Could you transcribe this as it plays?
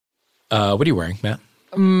What are you wearing, Matt?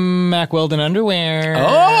 Mack Weldon underwear.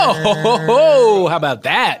 Oh, how about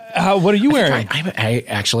that? What are you wearing? I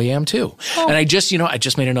actually am too. Oh. And I just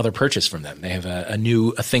made another purchase from them. They have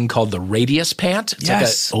a thing called the Radius pant.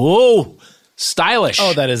 It's stylish.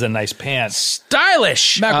 Oh, that is a nice pant.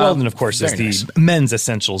 Stylish. Mack Weldon, of course, is the men's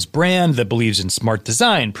essentials brand that believes in smart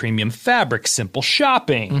design, premium fabric, simple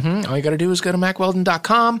shopping. Mm-hmm. All you got to do is go to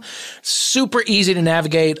MackWeldon.com. Super easy to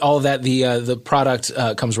navigate. All of that. The product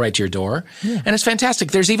comes right to your door, and it's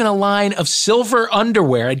fantastic. There's even a line of silver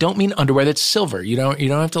underwear. I don't mean underwear that's silver. You don't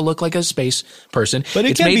have to look like a space person. But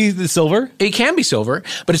it can be the silver. It can be silver,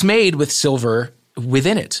 but it's made with silver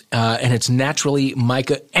within it, and it's naturally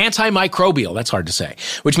antimicrobial. That's hard to say,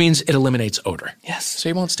 which means it eliminates odor. Yes. So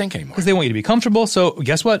you won't stink anymore. Because they want you to be comfortable. So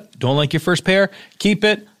guess what? Don't like your first pair? Keep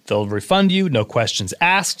it. They'll refund you. No questions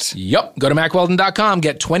asked. Yep. Go to MackWeldon.com.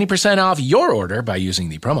 Get 20% off your order by using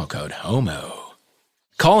the promo code HOMO.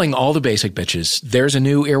 Calling all the basic bitches, there's a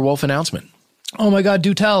new Earwolf announcement. Oh my God,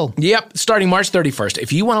 do tell. Yep. Starting March 31st.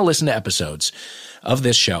 If you want to listen to episodes of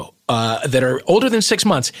this show that are older than 6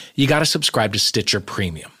 months, you got to subscribe to Stitcher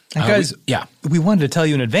Premium. And guys, we wanted to tell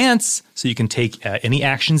you in advance so you can take any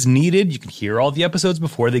actions needed. You can hear all the episodes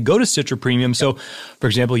before they go to Stitcher Premium. So, for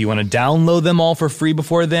example, you want to download them all for free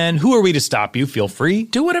before then. Who are we to stop you? Feel free.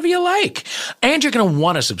 Do whatever you like. And you're going to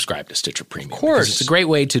want to subscribe to Stitcher Premium. Of course. It's a great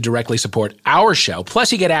way to directly support our show.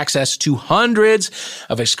 Plus, you get access to hundreds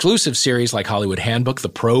of exclusive series like Hollywood Handbook, the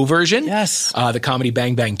pro version. Yes. The Comedy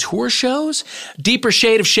Bang Bang tour shows. Deeper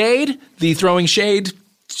Shade of Shade, the Throwing Shade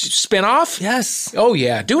spinoff. Yes. Oh,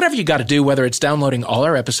 yeah. Do whatever you got to do, whether it's downloading all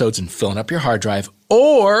our episodes and filling up your hard drive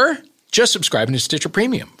or just subscribing to Stitcher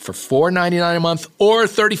Premium for $4.99 a month or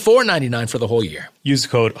 $34.99 for the whole year. Use the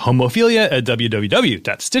code HOMOPHILIA at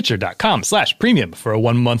www.stitcher.com/premium for a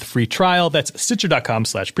 1-month free trial. That's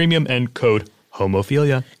stitcher.com/premium and code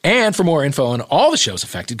HOMOPHILIA. And for more info on all the shows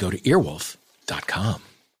affected, go to earwolf.com.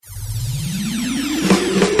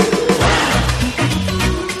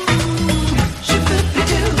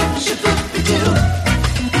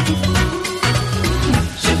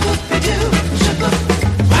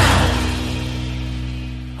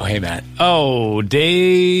 Oh, hey, Matt. Oh,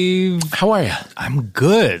 Dave. How are you? I'm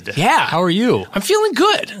good. Yeah. How are you? I'm feeling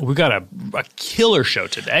good. We got a killer show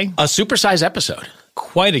today. A supersized episode.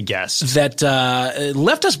 Quite a guest. That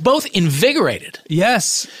left us both invigorated.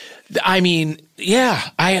 Yes. I mean, yeah,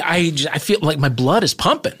 I feel like my blood is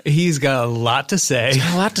pumping. He's got a lot to say. He's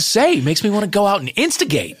got a lot to say. He makes me want to go out and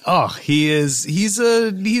instigate. Oh, he's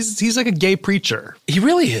like a gay preacher. He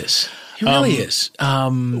really is. He really is.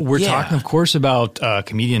 We're talking, of course, about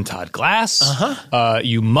comedian Todd Glass.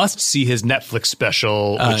 You must see his Netflix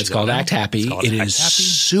special. It's called Act Happy. It is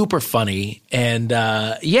super funny and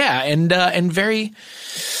very,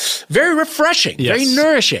 very refreshing, very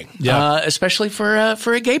nourishing. Especially for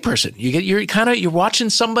a gay person. You're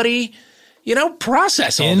watching somebody,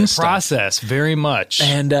 process all this stuff. In process, very much,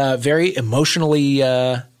 and very emotionally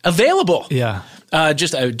available. Yeah.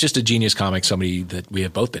 Just a genius comic, somebody that we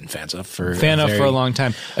have both been fans of for a long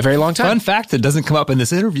time. A very long time. Fun fact that doesn't come up in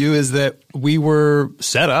this interview is that we were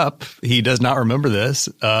set up. He does not remember this.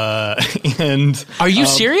 And are you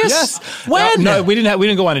serious? Yes. When? No, we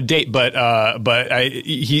didn't go on a date, but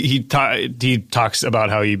he talks about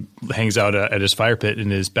how he hangs out at his fire pit in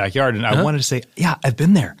his backyard, and I wanted to say, yeah, I've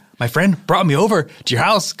been there. My friend brought me over to your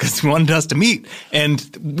house because he wanted us to meet. And,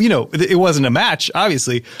 it wasn't a match,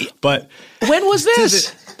 obviously. But when was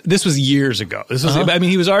this? This was years ago. This was,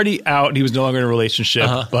 he was already out. He was no longer in a relationship,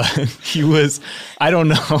 but he was, I don't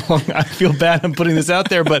know. I feel bad I'm putting this out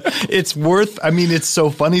there, but it's it's so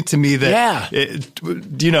funny to me that,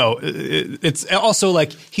 it's also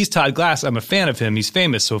like he's Todd Glass. I'm a fan of him. He's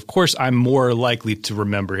famous. So, of course, I'm more likely to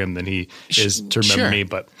remember him than he is to remember me.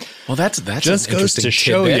 But that's just goes to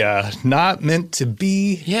show you, not meant to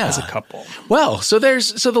be as a couple. Well, so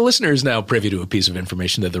the listener is now privy to a piece of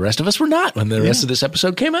information that the rest of us were not when the rest of this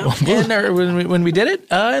episode came out and when we did it,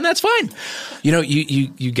 and that's fine.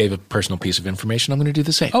 You gave a personal piece of information. I'm going to do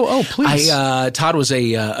the same. Oh, please. Todd was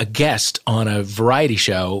a guest on a variety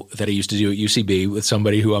show that I used to do at UCB with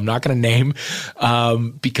somebody who I'm not going to name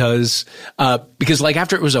because like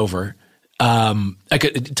after it was over,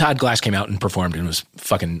 Todd Glass came out and performed and was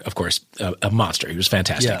fucking, of course, a monster. He was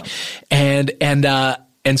fantastic, and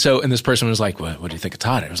so this person was like, "What do you think of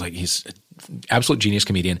Todd?" I was like, "He's an absolute genius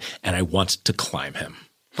comedian, and I want to climb him."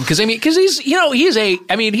 Because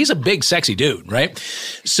he's a big sexy dude, right?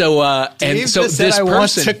 So this person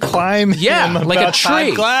wants to climb him like a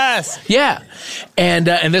tree. Todd Glass. Yeah. And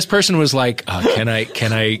this person was like, can I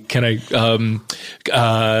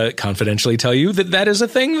confidentially tell you that is a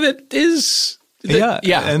thing that is Yeah.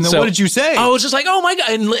 And then what did you say? I was just like, oh my God.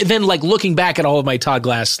 And then like looking back at all of my Todd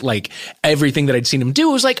Glass, like everything that I'd seen him do,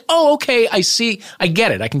 it was like, oh, okay, I see. I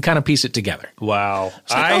get it. I can kind of piece it together. Wow.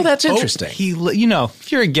 Like, oh, that's interesting.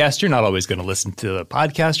 If you're a guest, you're not always going to listen to the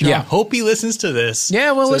podcast. I hope he listens to this.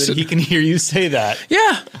 Yeah, well, so listen. that he can hear you say that.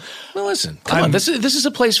 Yeah. Well, listen. Come on. This is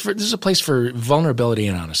a place for vulnerability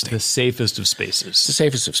and honesty. The safest of spaces. The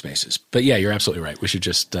safest of spaces. But yeah, you're absolutely right. We should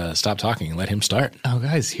just stop talking and let him start. Oh,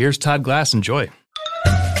 guys, here's Todd Glass. Enjoy.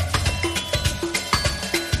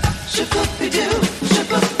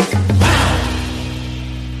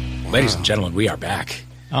 Ladies and gentlemen, we are back.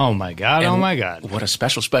 Oh my God! And oh my God! What a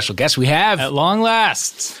special guest we have. At long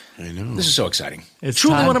last. I know. This is so exciting. It's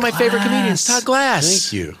truly Todd one of my favorite Glass. comedians, Todd Glass.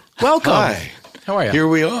 Thank you. Welcome. Hi. How are you? Here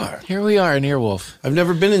we are. Here we are in Earwolf. I've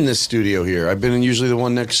never been in this studio here. I've been in usually the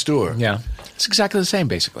one next door. Yeah. It's exactly the same,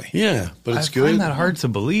 basically. Yeah, but it's I good. find that hard to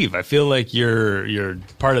believe. I feel like you're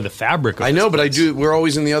part of the fabric of I know, this but I place. do. We're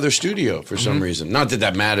always in the other studio for some reason. Not that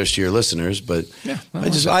that matters to your listeners, but Yeah,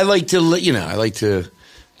 I like to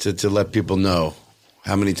let people know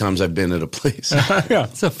how many times I've been at a place. Yeah.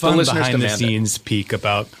 It's a fun listeners demand it. behind-the-scenes peek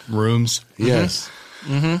about rooms. Yes.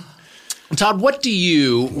 Todd, what do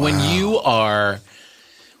you, when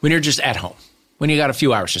you're just at home, when you got a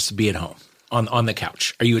few hours just to be at home on the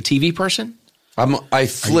couch, are you a TV person? I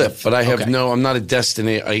flip, but I have okay. I'm not a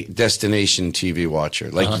destination TV watcher.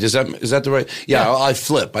 Like, is that the right? Yeah, I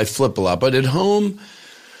flip a lot, but at home,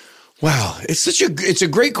 wow, it's a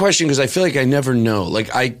great question because I feel like I never know.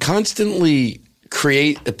 Like, I constantly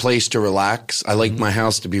create a place to relax. I like my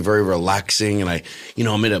house to be very relaxing, and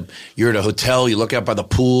you're at a hotel, you look out by the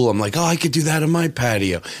pool. I'm like, oh, I could do that on my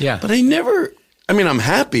patio. Yeah, but I'm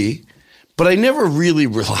happy, but I never really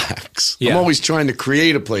relax. Yeah. I'm always trying to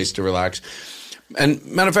create a place to relax. And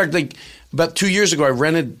matter of fact, like about 2 years ago, I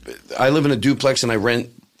live in a duplex and I rent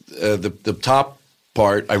the top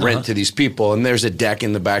part. I rent to these people, and there's a deck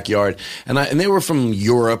in the backyard. And they were from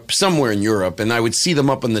Europe, somewhere in Europe. And I would see them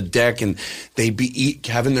up on the deck, and they'd be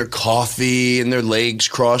having their coffee and their legs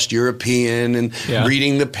crossed European and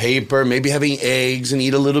reading the paper, maybe having eggs and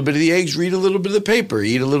eat a little bit of the eggs, read a little bit of the paper,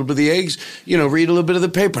 eat a little bit of the eggs, read a little bit of the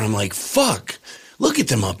paper. And I'm like, fuck. Look at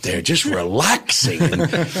them up there, just relaxing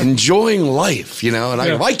and enjoying life,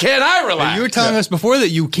 And why can't I relax? You were telling us before that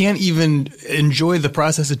you can't even enjoy the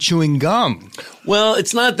process of chewing gum. Well,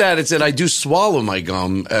 it's not that. It's that I do swallow my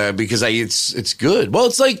gum because it's good. Well,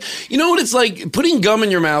 it's like, you know what it's like? Putting gum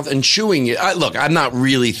in your mouth and chewing it. Look, I'm not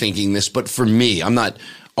really thinking this, but for me, I'm not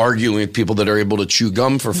arguing with people that are able to chew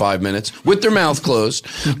gum for 5 minutes with their mouth closed.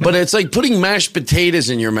 But it's like putting mashed potatoes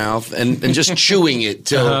in your mouth and just chewing it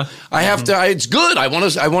till I have to. It's good. I want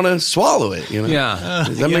to swallow it. Yeah.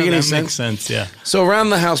 Does that make any sense? Makes sense. Yeah. So around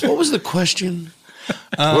the house, what was the question?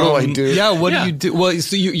 What do I do? Yeah, what do you do? Well,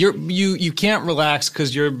 so you can't relax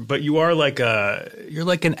because you are like an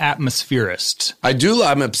atmospherist. I do.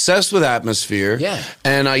 I'm obsessed with atmosphere. Yeah.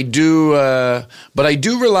 And I do, but I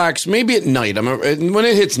do relax maybe at night. When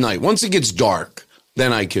it hits night, once it gets dark,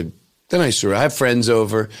 then I have friends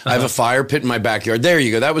over. I have a fire pit in my backyard. There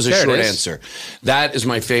you go. That was a short answer. That is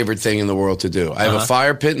my favorite thing in the world to do. I have a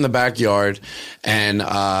fire pit in the backyard, and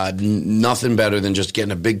nothing better than just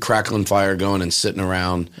getting a big crackling fire going and sitting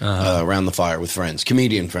around the fire with friends,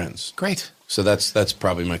 comedian friends. Great. So that's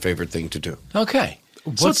probably my favorite thing to do. Okay.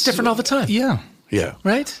 So it's different all the time. Yeah. Yeah.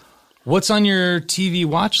 Right? What's on your TV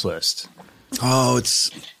watch list? Oh,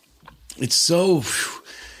 it's so.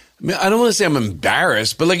 I don't want to say I'm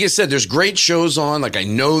embarrassed, but like I said, there's great shows on. Like, I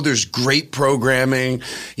know there's great programming,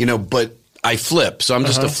 but I flip. So I'm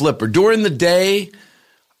just a flipper. During the day,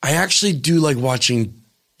 I actually do like watching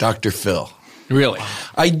Dr. Phil. Really?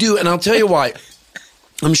 I do. And I'll tell you why.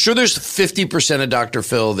 I'm sure there's 50% of Dr.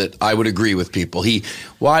 Phil that I would agree with people.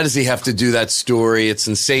 Why does he have to do that story? It's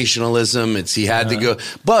sensationalism. He had to go.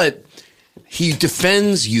 But he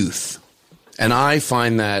defends youth. And I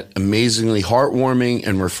find that amazingly heartwarming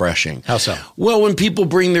and refreshing. How so? Well, when people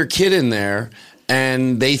bring their kid in there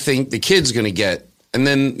and they think the kid's going to get, and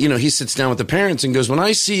then, he sits down with the parents and goes, when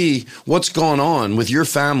I see what's going on with your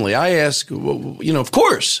family, I ask, of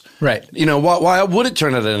course. Right. Why would it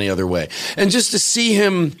turn out any other way? And just to see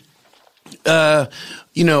him, just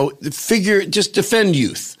defend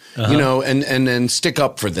youth. And then stick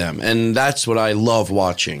up for them. And that's what I love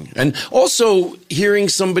watching. And also hearing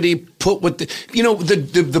somebody put what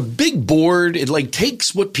the big board, it like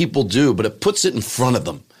takes what people do, but it puts it in front of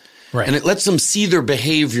them. Right. And it lets them see their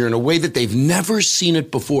behavior in a way that they've never seen it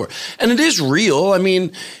before. And it is real. I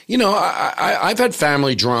mean, you know, I've had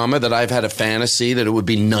family drama that I've had a fantasy that it would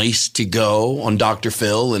be nice to go on Dr.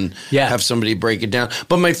 Phil and have somebody break it down.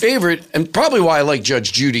 But my favorite, and probably why I like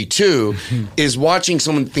Judge Judy too, is watching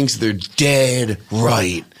someone thinks they're dead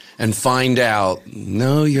right and find out,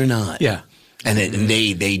 no, you're not. Yeah. And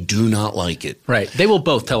they do not like it. Right. They will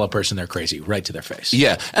both tell a person they're crazy right to their face.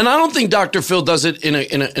 Yeah. And I don't think Dr. Phil does it in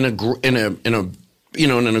an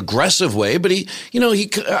aggressive way, but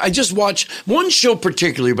I just watched one show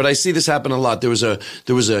particularly, but I see this happen a lot. There was a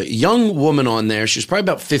young woman on there. She was probably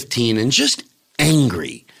about 15 and just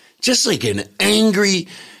angry, just like an angry,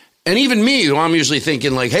 and even me, who I'm usually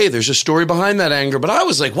thinking like, hey, there's a story behind that anger. But I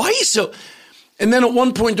was like, why are you so? And then at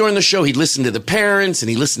one point during the show, he listened to the parents and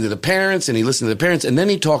he listened to the parents and he listened to the parents. And then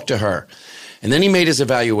he talked to her. And then he made his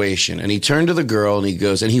evaluation and he turned to the girl and he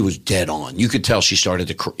goes, and he was dead on. You could tell she started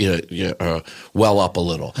to well up a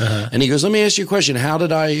little. And he goes, let me ask you a question. How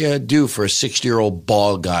did I do for a 60-year-old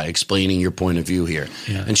bald guy explaining your point of view here?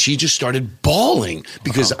 Yeah. And she just started bawling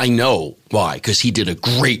because I know why, because he did a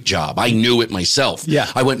great job. I knew it myself.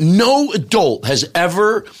 Yeah. I went, no adult has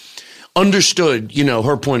ever understood,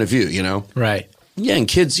 her point of view, Right. Yeah, and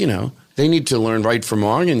kids, they need to learn right from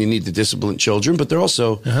wrong and you need to discipline children, but they're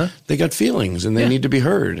also, they got feelings and they need to be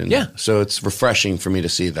heard. And so it's refreshing for me to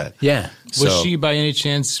see that. Yeah. Was she by any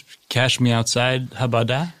chance Cash Me Outside? How about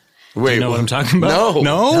that? Wait, Do you know what I'm talking about?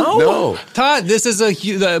 No. Todd, this is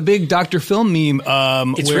a big Dr. Phil meme.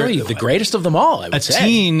 It's really the greatest of them all, I would say. A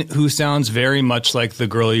teen who sounds very much like the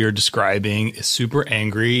girl you're describing is super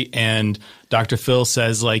angry, and Dr. Phil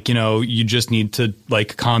says, you just need to,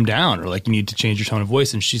 calm down, or, you need to change your tone of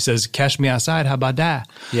voice. And she says, catch me outside, how about that?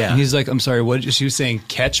 Yeah. And he's like, I'm sorry, what? She was saying,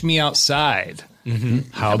 catch me outside.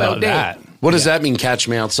 Mm-hmm. How about that? What does that mean, catch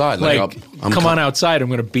me outside? Come on outside, I'm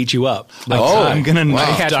going to beat you up. I'm going to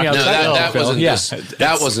catch me outside.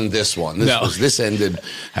 That wasn't this one. This ended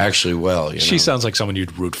actually well. She sounds like someone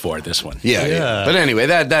you'd root for, this one. Yeah. But anyway,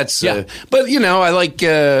 that's but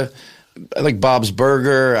I like Bob's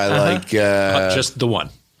Burger. I like just the one.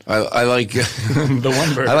 I like the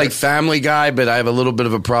one burger. I like Family Guy, but I have a little bit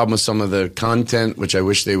of a problem with some of the content, which I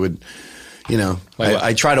wish they would.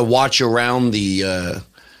 I try to watch around the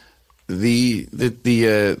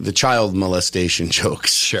child molestation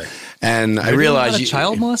jokes. Sure. And I realize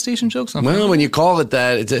child molestation jokes. Well, when you call it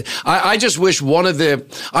that, I just wish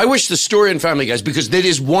I wish the story in Family Guys, because that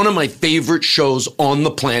is one of my favorite shows on the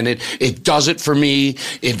planet. It does it for me.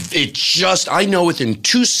 It just, I know within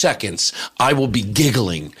 2 seconds I will be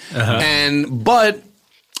giggling. But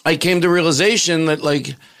I came to realization that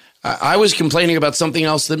I was complaining about something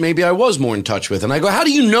else that maybe I was more in touch with. And I go, how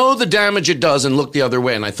do you know the damage it does? And look the other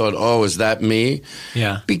way. And I thought, oh, is that me?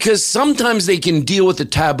 Yeah. Because sometimes they can deal with the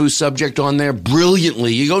taboo subject on there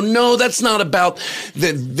brilliantly. You go, no, that's not about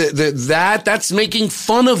that. That's making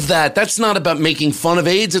fun of that. That's not about making fun of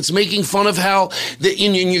AIDS. It's making fun of how,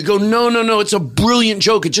 and you go, no, it's a brilliant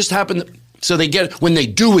joke. It just happened. So when they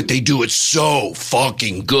do it so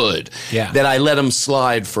fucking good that I let them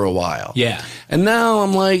slide for a while. Yeah. And now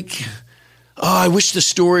I'm like, I wish the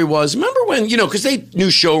story was, remember when, because they knew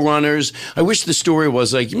showrunners. I wish the story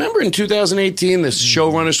was remember in 2018, this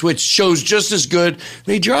showrunner switch, shows just as good.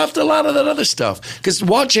 They dropped a lot of that other stuff. Because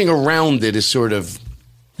watching around it is sort of,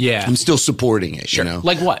 I'm still supporting it,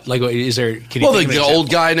 Like what? Is there, can you well, the old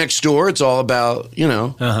guy next door, it's all about,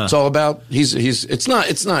 it's all about, it's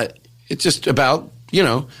just about,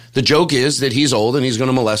 the joke is that he's old and he's going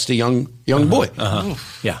to molest a young boy.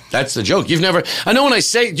 Yeah. That's the joke. I know when I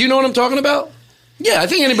say, do you know what I'm talking about? Yeah, I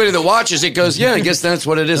think anybody that watches it goes, yeah, I guess that's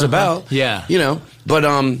what it is about. Yeah. But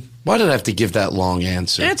why did I have to give that long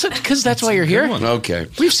answer? It's because that's why you're here. Okay.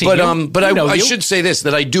 We've seen you. But I should say this,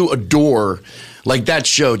 that I do adore, that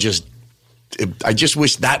show I just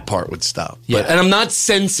wish that part would stop. Yeah. And I'm not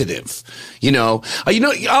sensitive,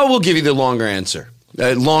 I will give you the longer answer.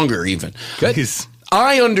 Longer even. Good.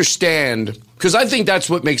 I understand, because I think that's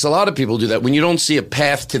what makes a lot of people do that, when you don't see a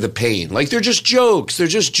path to the pain. They're just jokes.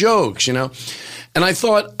 And I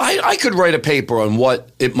thought I could write a paper on what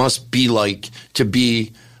it must be like to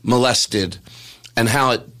be molested and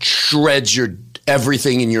how it shreds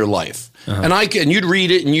everything in your life. And you'd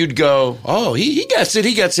read it and you'd go, oh, he gets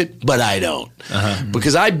it, but I don't.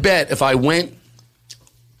 Because I bet if I went,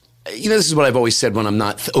 this is what I've always said when I'm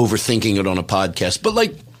not overthinking it on a podcast, but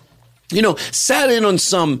sat in on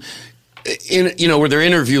some, where they're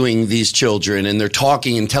interviewing these children and they're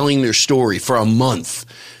talking and telling their story for a month.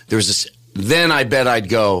 Then I bet I'd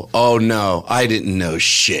go, oh no, I didn't know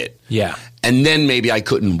shit. Yeah. And then maybe I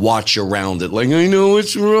couldn't watch around it. Like, I know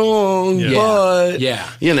it's wrong, but,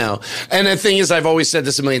 you know. And the thing is, I've always said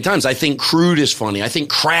this a million times. I think crude is funny. I think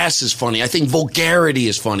crass is funny. I think vulgarity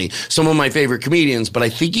is funny. Some of my favorite comedians. But I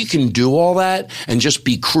think you can do all that and just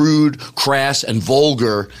be crude, crass, and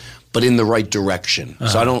vulgar, but in the right direction.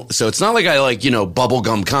 So it's not like I like, you know,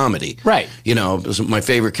 bubblegum comedy. Right. You know, my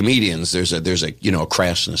favorite comedians, there's a you know, a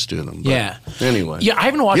crassness to them. But anyway. Yeah, I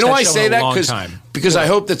haven't watched you know that why I show say in a that? long time. Because I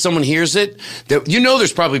hope that someone hears it. That, you know,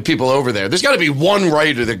 there's probably people over there. There's got to be one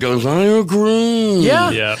writer that goes, I agree.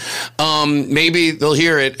 Yeah. Maybe they'll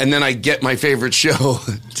hear it, and then I get my favorite show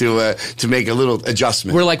to make a little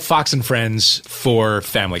adjustment. We're like Fox and Friends for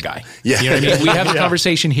Family Guy. Yeah. You know what I mean? We have a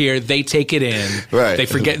conversation here. They take it in. Right. They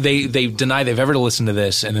forget. They deny they've ever listened to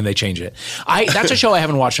this, and then they change it. That's a show I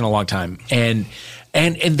haven't watched in a long time, and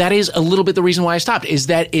that is a little bit the reason why I stopped. Is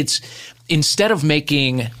that it's instead of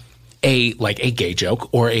making a gay joke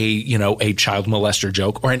or a child molester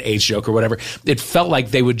joke or an AIDS joke or whatever, it felt like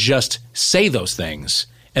they would just say those things,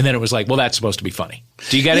 and then it was like, well, that's supposed to be funny.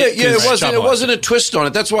 Do you get it? Yeah, it wasn't a twist on it.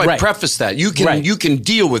 That's why I preface that. You can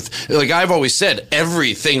deal with, like I've always said,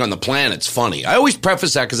 everything on the planet's funny. I always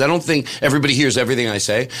preface that because I don't think everybody hears everything I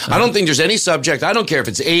say. I don't think there's any subject. I don't care if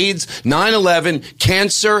it's AIDS, 9/11,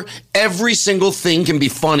 cancer. Every single thing can be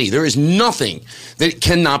funny. There is nothing that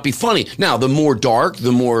cannot be funny. Now, the more dark,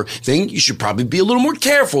 the more thing, you should probably be a little more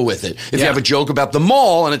careful with it. If you have a joke about the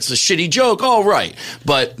mall and it's a shitty joke, all right.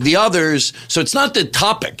 But the others, so it's not the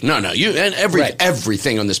topic. No,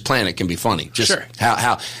 everything on this planet can be funny. Just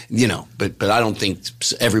how you know, but I don't think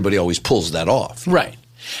everybody always pulls that off. Right.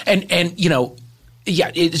 And you know,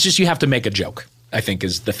 it's just you have to make a joke, I think,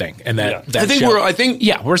 is the thing. And that I think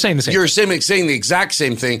we're saying the same. You're saying the exact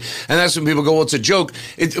same thing, and that's when people go, "Well, it's a joke."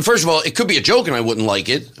 First of all, it could be a joke, and I wouldn't like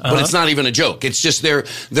it, but it's not even a joke. It's just they're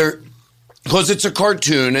because it's a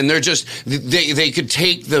cartoon, and they're just they could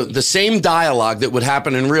take the same dialogue that would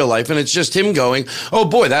happen in real life, and it's just him going, "Oh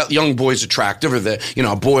boy, that young boy's attractive,"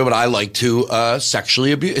 or "Boy, would I like to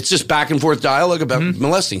sexually abuse." It's just back and forth dialogue about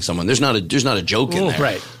molesting someone. There's not a joke in there,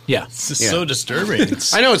 right? Yeah, this is so disturbing.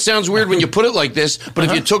 I know it sounds weird when you put it like this, but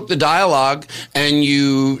if you took the dialogue and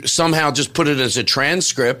you somehow just put it as a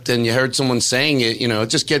transcript, and you heard someone saying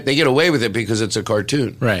it, they get away with it because it's a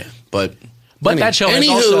cartoon, right? But that show has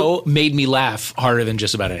also made me laugh harder than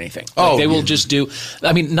just about anything. They will just do.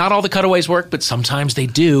 I mean, not all the cutaways work, but sometimes they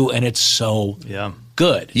do, and it's so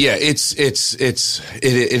good. Yeah, it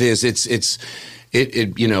is.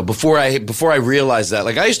 Before I realized that,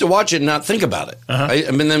 like I used to watch it and not think about it.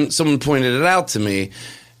 And then someone pointed it out to me,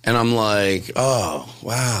 and I'm like, oh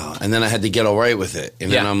wow. And then I had to get all right with it,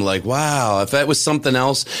 and then I'm like, wow. If that was something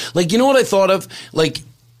else, like what I thought of, like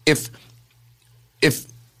if.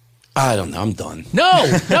 I don't know. I'm done. No.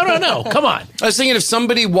 Come on. I was thinking if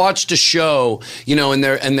somebody watched a show, and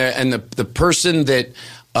the person that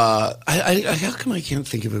how come I can't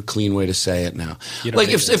think of a clean way to say it now? Like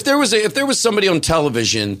if there was somebody on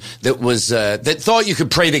television that was that thought you could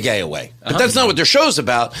pray the gay away, but that's not what their show's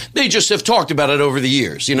about. They just have talked about it over the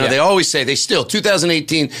years. They always say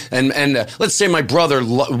 2018, and let's say my brother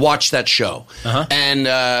watched that show,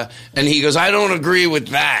 and he goes, I don't agree with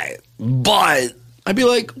that, but. I'd be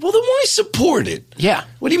like, well, then why support it? Yeah.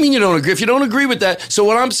 What do you mean you don't agree? If you don't agree with that, so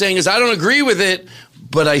what I'm saying is I don't agree with it,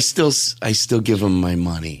 but I still give them my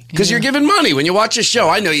money. Because you're giving money when you watch a show.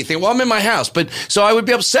 I know you think, well, I'm in my house. But so I would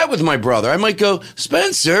be upset with my brother. I might go,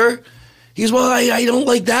 Spencer. He goes, well, I don't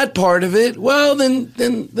like that part of it. Well, then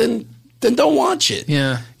don't watch it.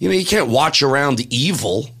 Yeah. You can't watch around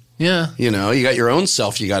evil. Yeah. You got your own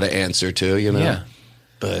self you got to answer to, Yeah.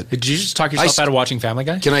 But did you just talk yourself out of watching Family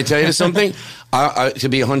Guy? Can I tell you something? To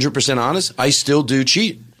be 100% honest, I still do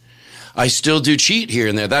cheat. I still do cheat here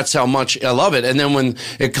and there. That's how much I love it. And then when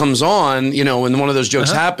it comes on, when one of those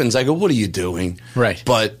jokes happens, I go, what are you doing? Right.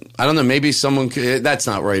 But I don't know, maybe someone could, that's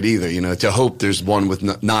not right either, to hope there's one with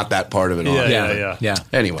not that part of it on. Yeah.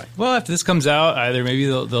 Anyway. Well, if this comes out, either maybe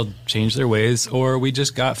they'll change their ways, or we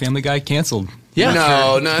just got Family Guy canceled. Yeah.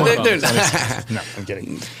 No, no, I'm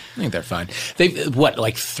kidding. I think they're fine. They've,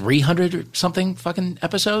 like 300 or something fucking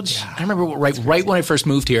episodes? Yeah. I remember right when I first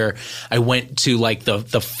moved here, I went to like the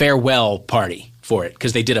farewell party for it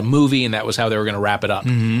because they did a movie and that was how they were going to wrap it up.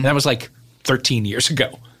 And that was like 13 years ago.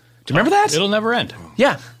 Do you remember that? It'll never end.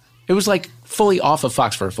 Yeah. It was like fully off of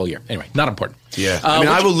Fox for a full year. Anyway, not important. Yeah.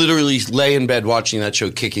 I will literally lay in bed watching that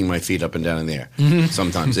show, kicking my feet up and down in the air.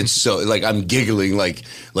 Sometimes. It's so, like, I'm giggling like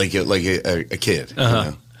a kid.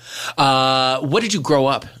 What did you grow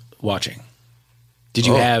up watching? Did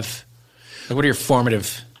you have, what are your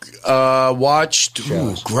formative watched,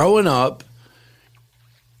 growing up,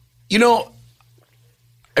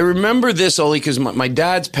 I remember this only because my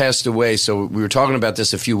dad's passed away, so we were talking about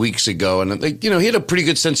this a few weeks ago, and he had a pretty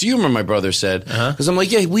good sense of humor, my brother said. Because I'm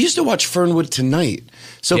like, yeah, we used to watch Fernwood Tonight.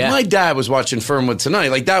 So if my dad was watching Fernwood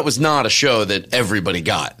Tonight, like that was not a show that everybody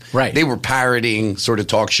got. Right. They were parodying sort of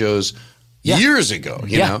talk shows years ago,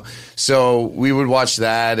 you know? So we would watch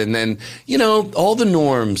that, and then, all the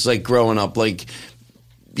norms, like growing up, like,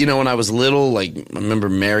 when I was little, like I remember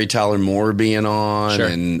Mary Tyler Moore being on,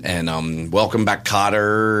 and Welcome Back,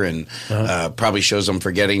 Kotter, and probably shows I'm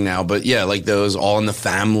forgetting now, but yeah, like those All in the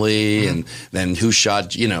Family, and then Who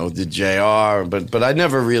Shot, the JR. But I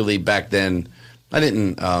never really back then. I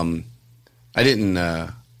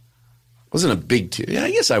wasn't a big TV. Yeah,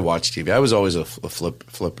 I guess I watched TV. I was always a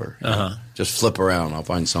flipper. Just flip around. I'll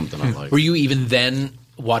find something I like. Were you even then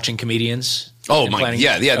watching comedians? Oh my,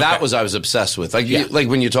 yeah. Okay. That was I was obsessed with. Like, like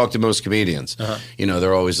when you talk to most comedians,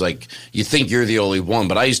 they're always like, you think you're the only one.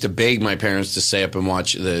 But I used to beg my parents to stay up and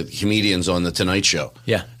watch the comedians on the Tonight Show.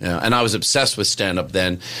 Yeah, and I was obsessed with stand up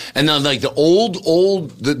then. And then like the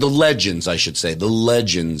the legends, I should say, the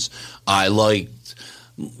legends I liked.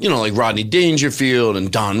 Like Rodney Dangerfield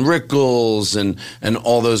and Don Rickles and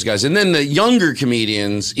all those guys. And then the younger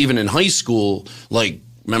comedians, even in high school, like.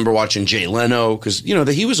 Remember watching Jay Leno because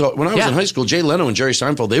he was when I was in high school. Jay Leno and Jerry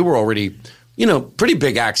Seinfeld, they were already pretty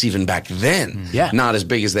big acts even back then. Not as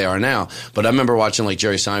big as they are now. But I remember watching like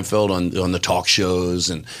Jerry Seinfeld on the talk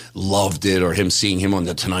shows and loved it, or seeing him on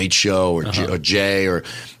the Tonight Show or Jay or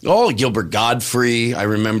Gilbert Gottfried. I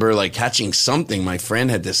remember like catching something. My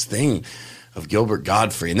friend had this thing of Gilbert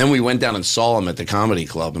Gottfried, and then we went down and saw him at the Comedy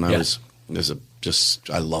Club, and I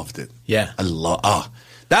loved it.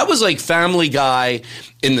 That was like Family Guy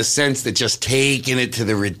in the sense that just taking it to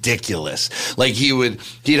the ridiculous. Like he'd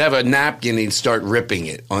have a napkin, he'd start ripping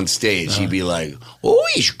it on stage. He'd be like, "Oh,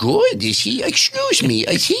 he's good. Is he? Excuse me,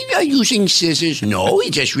 is he not using scissors? No, he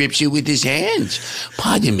just rips it with his hands.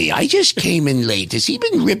 Pardon me, I just came in late. Has he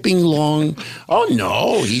been ripping long? Oh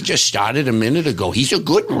no, he just started a minute ago. He's a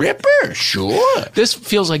good ripper, sure." This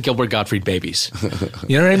feels like Gilbert Gottfried babies.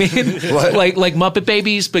 You know what I mean? like Muppet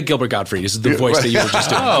Babies, but Gilbert Gottfried is the voice that you were just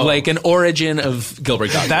doing. Like an origin of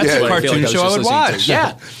Gilbert Gottfried. That's a cartoon show I would watch.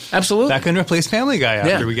 Yeah, absolutely. That can replace Family Guy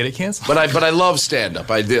after we get it canceled. But I love stand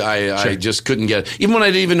up. I just couldn't get it. Even when I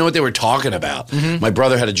didn't even know what they were talking about. My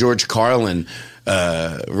brother had a George Carlin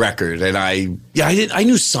record, and I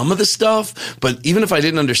knew some of the stuff, but even if I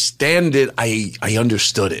didn't understand it, I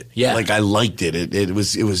understood it. Yeah, like I liked it. It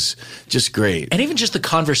was just great. And even just the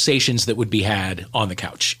conversations that would be had on the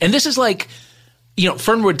couch. And this is like.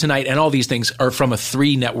 Fernwood Tonight and all these things are from a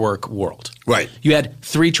 3-network world. Right. You had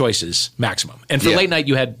 3 choices maximum. And for late night,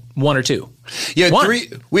 you had 1 or 2. Yeah,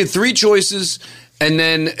 we had 3 choices. And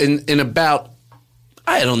then in about,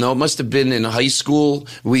 I don't know, it must have been in high school,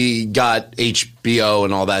 we got HBO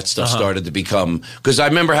and all that stuff started to become, because I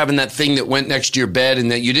remember having that thing that went next to your bed and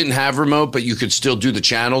that you didn't have remote, but you could still do the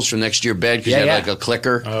channels from next to your bed because you had like a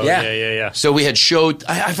clicker. Oh, yeah. So we had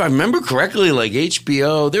if I remember correctly, like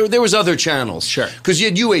HBO, there was other channels. Sure. Because you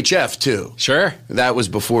had UHF too. Sure. That was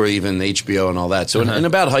before even HBO and all that. So in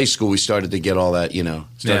about high school, we started to get all that,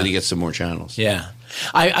 started to get some more channels. Yeah.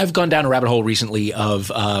 I've gone down a rabbit hole recently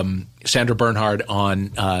of Sandra Bernhard on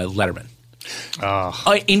Letterman.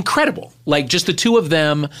 Incredible. Like just the two of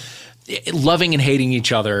them loving and hating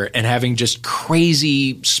each other and having just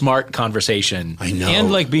crazy smart conversation. I know.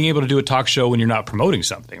 And like being able to do a talk show when you're not promoting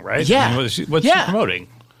something, right? Yeah. I mean, what's she promoting?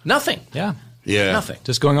 Nothing. Yeah. Yeah. Nothing.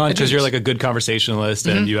 Just going on because you're like a good conversationalist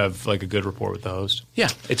and you have like a good rapport with the host. Yeah.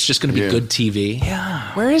 It's just going to be good TV.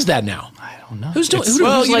 Yeah. Where is that now? I don't know. Who's doing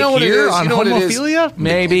Well, you know what it is? On You know what it is? Homophilia?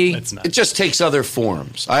 Maybe. It's not. It just takes other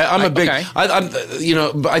forms. I'm a big. Okay.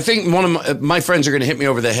 I think one of my friends are going to hit me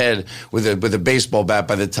over the head with a baseball bat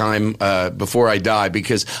by the time before I die,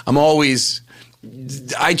 because I'm always.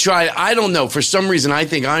 I don't know. For some reason, I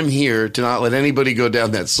think I'm here to not let anybody go down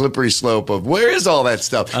that slippery slope of where is all that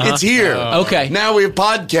stuff? It's here. Okay. Now we have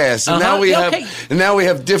podcasts, and now we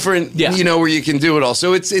have different. Where you can do it all.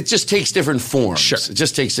 So it just takes different forms. Sure. It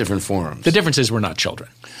just takes different forms. The difference is we're not children.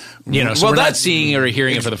 So we're not seeing or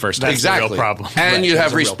hearing it for the first time. Exactly. The real problem. And you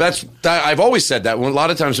have respect. I've always said that. A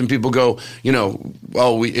lot of times when people go,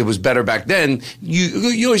 it was better back then,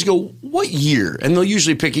 you always go, what year? And they'll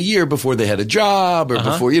usually pick a year before they had a job or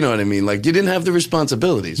before, you know what I mean? Like you didn't have the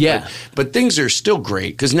responsibilities. Yeah. But things are still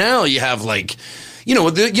great because now you have like,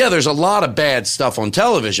 there's a lot of bad stuff on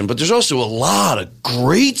television, but there's also a lot of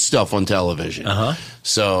great stuff on television.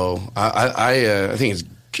 So I think it's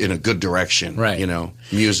in a good direction. Right. You know,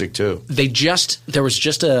 music too.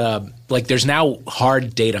 There's now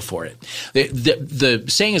hard data for it. The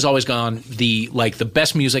saying has always gone, the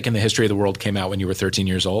best music in the history of the world came out when you were 13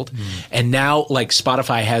 years old. And now like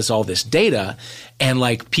Spotify has all this data, and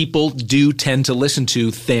like people do tend to listen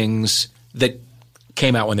to things that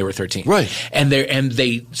came out when they were 13. Right. And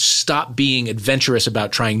they stop being adventurous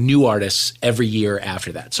about trying new artists every year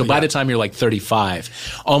after that. So by the time you're like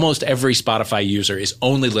 35, almost every Spotify user is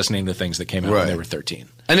only listening to things that came out when they were 13.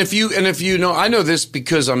 And if you know, I know this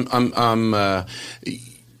because I'm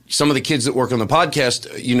some of the kids that work on the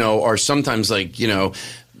podcast, you know, are sometimes like, you know,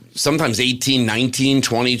 sometimes 18, 19,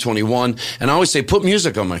 20, 21. And I always say, put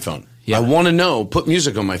music on my phone. Yeah. I want to know, put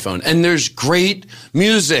music on my phone. And there's great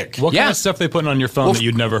music. What kind of stuff they putting on your phone that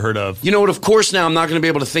you'd never heard of? You know what? Of course, now I'm not going to be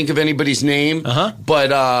able to think of anybody's name. But,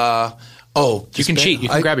 you can cheat. You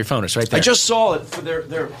can grab your phone. It's right there. I just saw it for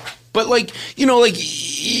their but like, you know, like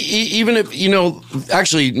even if, you know,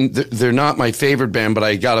 actually they're not my favorite band, but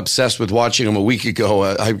I got obsessed with watching them a week ago.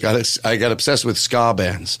 I got obsessed with ska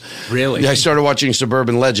bands. Really? I started watching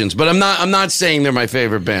Suburban Legends, but I'm not saying they're my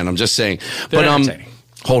favorite band. I'm just saying. They're entertaining.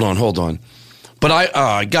 Hold on. But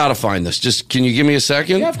I gotta find this. Just can you give me a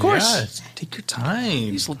second? Yeah, of course. Yeah, take your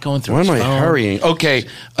time. He's going through. Why his am I phone. hurrying? Okay,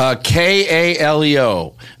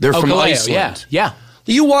 Kaleo. They're from Kaleo, Iceland. Yeah.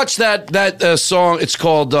 You watch that song? It's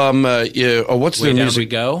called what's Way their Down music? We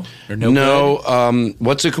Go. Or No Good?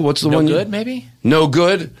 What's the No one? Good, maybe? No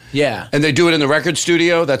Good. Yeah. And they do it in the record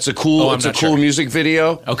studio. That's a cool. It's a cool music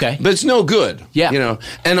video. Okay. But it's No Good. Yeah. You know,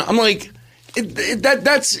 and I'm like.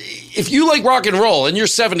 That's if you like rock and roll and you're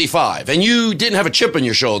 75 and you didn't have a chip on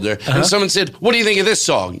your shoulder and someone said, "What do you think of this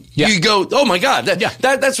song?" Yeah. You go, "Oh my God!"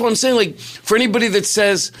 That's what I'm saying. Like for anybody that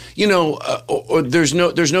says, you know, or there's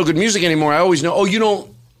no good music anymore, I always know. Oh,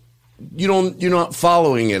 you're not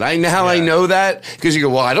following it. I know that because you go,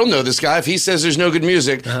 well, I don't know this guy. If he says there's no good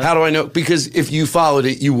music, how do I know? Because if you followed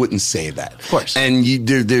it, you wouldn't say that. Of course. And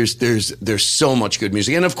there's so much good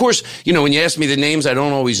music. And of course, you know, when you ask me the names, I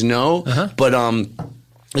don't always know, but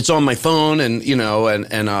it's on my phone, and you know,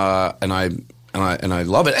 and I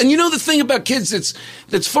love it. And you know, the thing about kids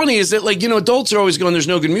that's funny is that, like, you know, adults are always going, there's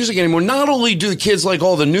no good music anymore. Not only do the kids like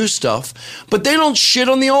all the new stuff, but they don't shit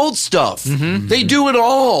on the old stuff. They do it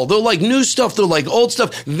all. They'll like new stuff. They'll like old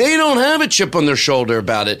stuff. They don't have a chip on their shoulder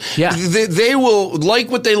about it. Yeah. They will like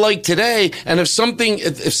what they like today. And if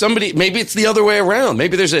somebody, maybe it's the other way around.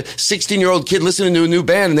 Maybe there's a 16-year-old kid listening to a new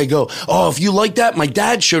band and they go, oh, if you like that, my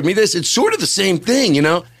dad showed me this. It's sort of the same thing, you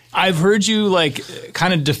know? I've heard you like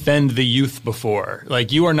kind of defend the youth before.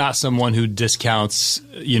 Like you are not someone who discounts,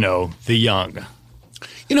 you know, the young.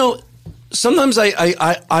 You know, sometimes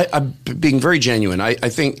I'm being very genuine. I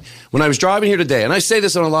think when I was driving here today, and I say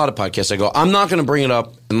this on a lot of podcasts, I go, I'm not going to bring it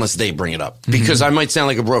up unless they bring it up because I might sound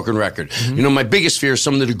like a broken record. You know, my biggest fear is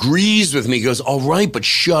someone that agrees with me goes, all right, but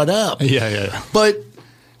shut up. Yeah. But,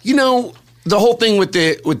 you know, the whole thing with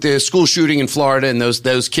the school shooting in Florida and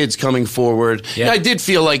those kids coming forward, I did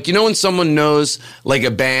feel like, you know, when someone knows like a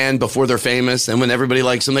band before they're famous, and when everybody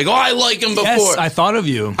likes them, they go, oh, I like them before. Yes, I thought of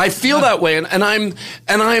you. I feel that way, and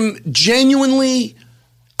I'm genuinely,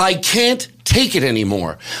 I can't take it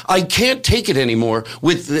anymore. I can't take it anymore.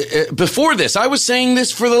 With before this, I was saying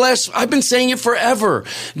this I've been saying it forever,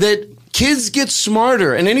 that kids get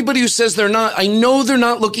smarter, and anybody who says they're not, I know they're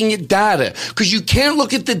not looking at data, because you can't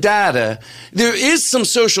look at the data. There is some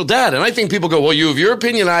social data, and I think people go, well, you have your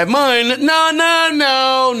opinion, I have mine. No.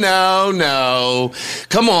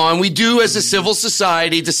 Come on, we do as a civil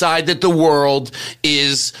society decide that the world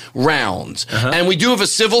is round, and we do have a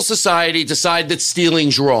civil society decide that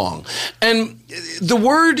stealing's wrong. And the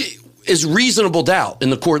word is reasonable doubt in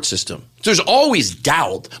the court system. There's always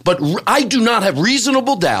doubt, but I do not have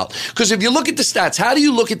reasonable doubt, because if you look at the stats, how do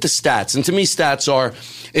you look at the stats? And to me, stats are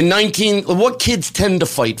what kids tend to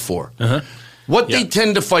fight for. What they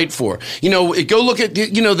tend to fight for. You know, go look at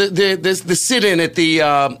the sit-in at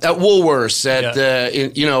Woolworths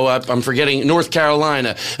I'm forgetting, North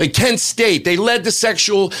Carolina, Kent State. They led the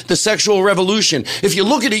sexual revolution. If you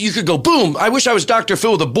look at it, you could go, boom. I wish I was Dr.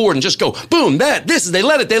 Phil with a board and just go, boom. They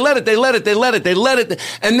let it,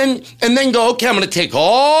 and then go, okay, I'm going to take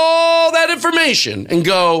all that information and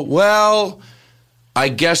go, well, I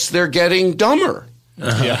guess they're getting dumber.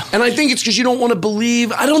 And I think it's because you don't want to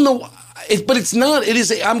believe. I don't know. But it's not. It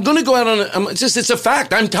is. I'm going to go out on. It's a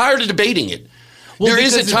fact. I'm tired of debating it. Well, there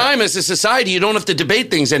is a time as a society you don't have to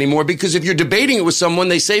debate things anymore, because if you're debating it with someone,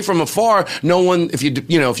 they say from afar, no one. If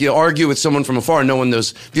you argue with someone from afar, no one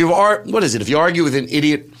knows. If you argue with an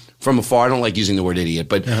idiot from afar, I don't like using the word idiot,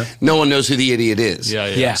 but no one knows who the idiot is.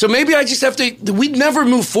 Yeah. So maybe I just have to. We'd never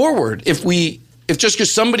move forward if we if just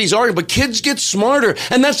because somebody's arguing, but kids get smarter,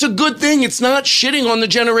 and that's a good thing. It's not shitting on the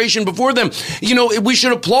generation before them. You know, we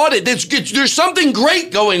should applaud it. There's something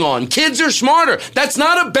great going on. Kids are smarter. That's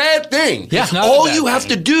not a bad thing. Yeah, all you have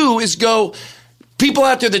to do is go. People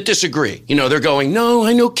out there that disagree, you know, they're going, no,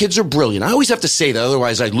 I know kids are brilliant. I always have to say that,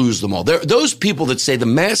 otherwise I lose them all. Those people that say the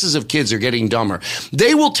masses of kids are getting dumber,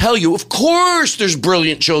 they will tell you, of course there's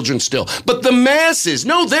brilliant children still, but the masses,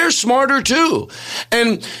 no, they're smarter too.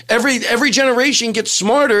 And every generation gets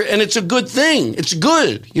smarter, and it's a good thing. It's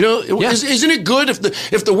good. You know, isn't it good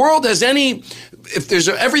if the world has any... If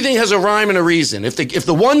everything has a rhyme and a reason. If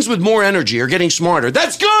the ones with more energy are getting smarter,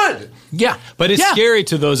 that's good. Yeah, but it's scary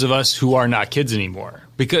to those of us who are not kids anymore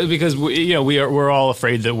because we're all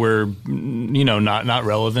afraid that we're not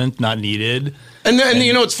relevant, not needed. And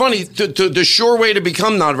you know, it's funny. The sure way to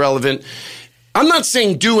become not relevant. I'm not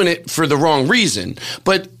saying doing it for the wrong reason,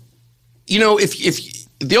 but you know, if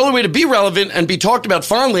the only way to be relevant and be talked about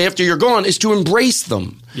fondly after you're gone is to embrace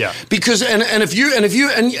them. Yeah. Because and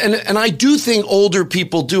I do think older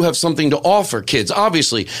people do have something to offer kids.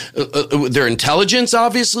 Obviously, their intelligence,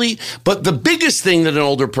 obviously, but the biggest thing that an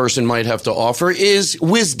older person might have to offer is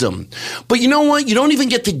wisdom. But you know what? You don't even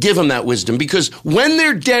get to give them that wisdom, because when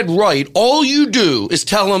they're dead right, all you do is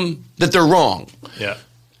tell them that they're wrong. Yeah.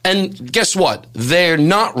 And guess what? They're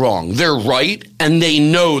not wrong. They're right, and they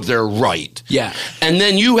know they're right. Yeah. And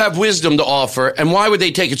then you have wisdom to offer, and why would they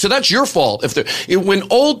take it? So that's your fault. When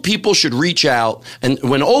old people should reach out, and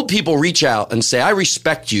when old people reach out and say, I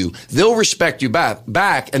respect you, they'll respect you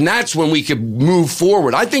back, and that's when we could move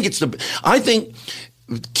forward. Thinking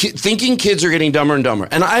kids are getting dumber and dumber.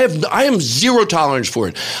 And I am zero tolerance for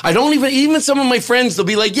it. I don't even some of my friends, they'll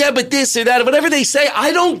be like, yeah, but this or that, whatever they say,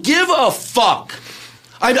 I don't give a fuck.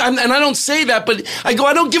 And I don't say that, but I go,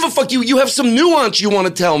 I don't give a fuck. You have some nuance you want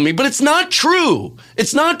to tell me, but it's not true.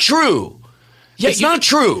 It's not true. Yeah, it's not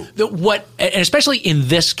true. And especially in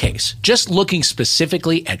this case, just looking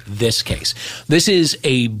specifically at this case, this is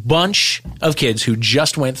a bunch of kids who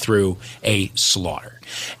just went through a slaughter,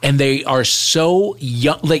 and they are so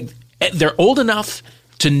young, like they're old enough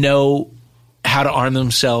to know how to arm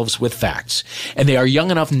themselves with facts, and they are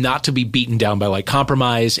young enough not to be beaten down by like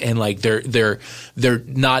compromise, and like they're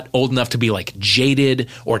not old enough to be like jaded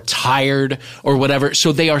or tired or whatever.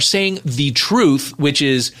 So they are saying the truth, which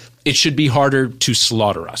is it should be harder to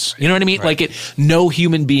slaughter us. You know what I mean? Right. Like no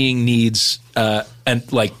human being needs a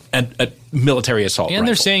military assault and rifle.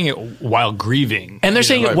 They're saying it while grieving. And they're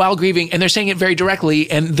saying it while grieving, and they're saying it very directly,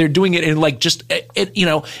 and they're doing it in like just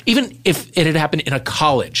even if it had happened in a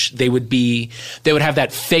college, they would have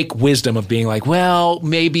that fake wisdom of being like, well,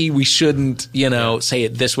 maybe we shouldn't, say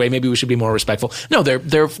it this way. Maybe we should be more respectful. No,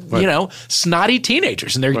 they're right. Snotty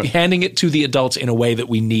teenagers, and they're right. handing it to the adults in a way that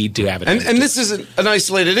we need to have it. And this isn't an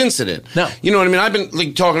isolated incident. No. You know what I mean? I've been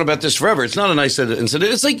like talking about this forever. It's not an isolated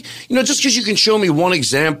incident. It's like, just because you can show me one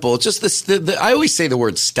example, it's just this. I always say the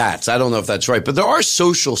word stats. I don't know if that's right, but there are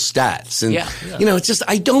social stats. And, it's just,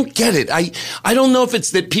 I don't get it. I don't know if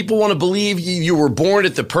it's that people want to believe you were born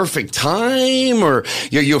at the perfect time, or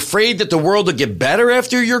you're afraid that the world will get better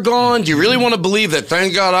after you're gone. Do you really want to believe that,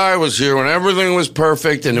 thank God I was here when everything was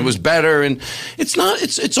perfect and it was better? And it's not,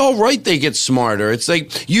 it's all right they get smarter. It's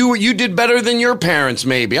like you did better than your parents,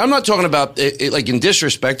 maybe. I'm not talking about it like in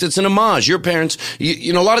disrespect. It's an homage. Your parents,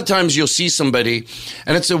 a lot of times you'll see somebody,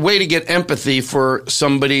 and it's a way to get empathy for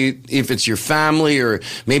somebody, if it's your family, or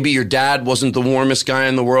maybe your dad wasn't the warmest guy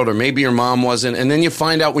in the world, or maybe your mom wasn't, and then you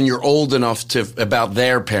find out when you're old enough about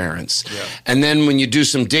their parents. Yeah. And then when you do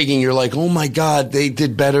some digging, you're like, oh my God, they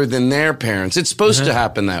did better than their parents. It's supposed to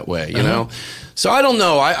happen that way, you know? So I don't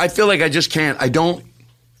know. I feel like I just can't.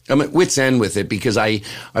 I'm at wit's end with it, because I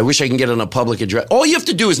wish I can get on a public address. All you have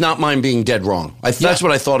to do is not mind being dead wrong. That's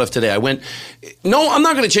what I thought of today. I went, no, I'm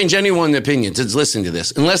not going to change anyone's opinions that's listening to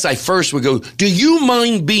this, unless I first would go, do you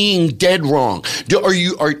mind being dead wrong? Do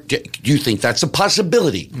you think that's a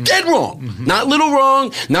possibility? Mm-hmm. Dead wrong. Mm-hmm. Not little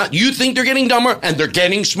wrong. Not you think they're getting dumber and they're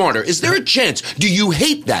getting smarter. Is there a chance? Do you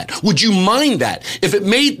hate that? Would you mind that? If it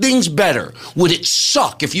made things better, would it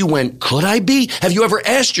suck if you went, could I be? Have you ever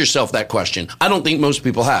asked yourself that question? I don't think most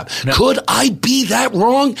people have. No. Could I be that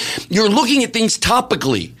wrong? You're looking at things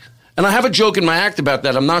topically. And I have a joke in my act about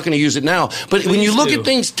that. I'm not going to use it now. But when you look at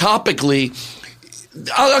things topically,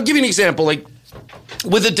 I'll give you an example. Like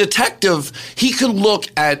with a detective, he could look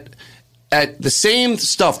at the same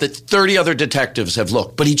stuff that 30 other detectives have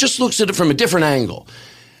looked, but he just looks at it from a different angle.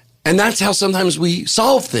 And that's how sometimes we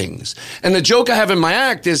solve things. And the joke I have in my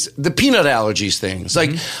act is the peanut allergies things.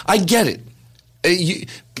 Like, I get it.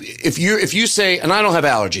 if you say, and I don't have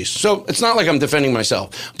allergies, so it's not like I'm defending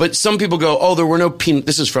myself, but some people go, oh, there were no peanut,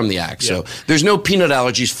 this is from the Act, so there's no peanut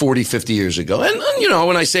allergies 40, 50 years ago. And you know,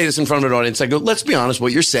 when I say this in front of an audience, I go, let's be honest,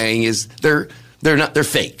 what you're saying is they're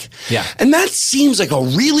fake. Yeah. And that seems like a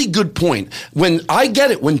really good point. When I get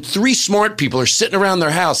it, when three smart people are sitting around their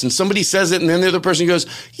house and somebody says it and then the other person goes,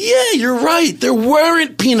 yeah, you're right. There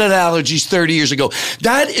weren't peanut allergies 30 years ago.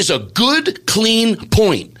 That is a good, clean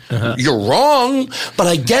point. You're wrong, but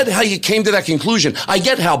I get how you came to that conclusion. I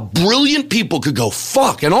get how brilliant people could go,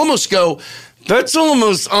 fuck, and almost go, that's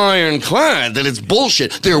almost ironclad that it's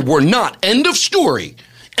bullshit. There were not. End of story.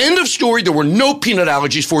 End of story. There were no peanut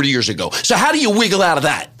allergies 40 years ago. So how do you wiggle out of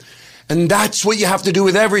that? And that's what you have to do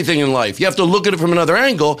with everything in life. You have to look at it from another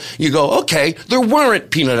angle. You go, okay, there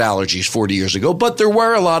weren't peanut allergies 40 years ago, but there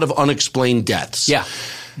were a lot of unexplained deaths. Yeah.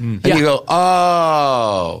 And you go,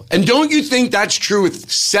 oh. And don't you think that's true with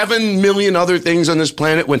 7 million other things on this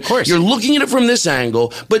planet? When of course. You're looking at it from this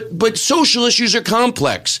angle, but social issues are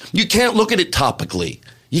complex. You can't look at it topically.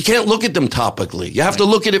 You can't look at them topically. You have to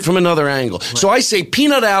look at it from another angle. Right. So I say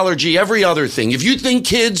peanut allergy, every other thing. If you think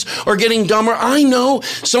kids are getting dumber, I know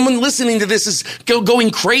someone listening to this is going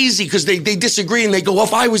crazy because they disagree and they go, well,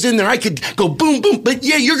 if I was in there, I could go boom, boom. But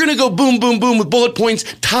yeah, you're going to go boom, boom, boom with bullet points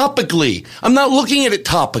topically. I'm not looking at it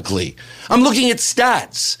topically. I'm looking at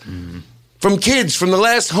stats from kids from the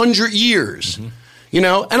last 100 years. You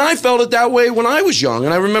know, and I felt it that way when I was young.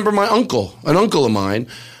 And I remember my uncle, an uncle of mine,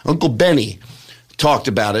 Uncle Benny, talked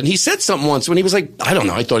about it. And he said something once when he was like, I don't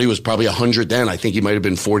know, I thought he was probably 100 then. I think he might have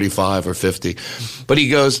been 45 or 50. But he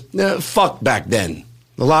goes, fuck back then.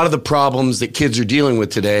 A lot of the problems that kids are dealing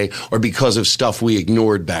with today are because of stuff we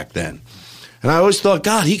ignored back then. And I always thought,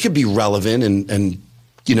 God, he could be relevant and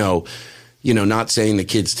you know, not saying the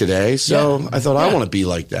kids today. So I thought, I want to be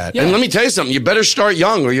like that. And let me tell you something, you better start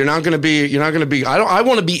young or you're not going to be, I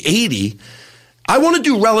want to be 80. I want to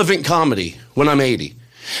do relevant comedy when I'm 80.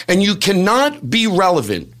 And you cannot be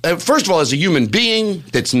relevant, first of all, as a human being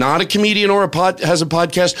that's not a comedian or has a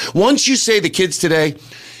podcast. Once you say the kids today,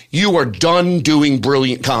 you are done doing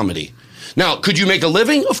brilliant comedy. Now, could you make a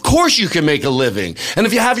living? Of course you can make a living. And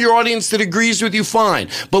if you have your audience that agrees with you, fine.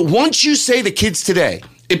 But once you say the kids today,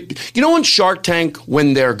 you know on Shark Tank,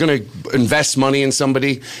 when they're going to invest money in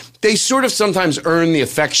somebody, they sort of sometimes earn the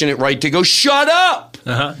affectionate right to go, shut up.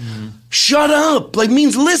 Shut up, like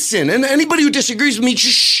means listen. And anybody who disagrees with me,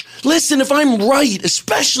 just listen if I'm right,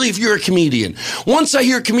 especially if you're a comedian. Once I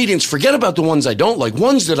hear comedians, forget about the ones I don't like,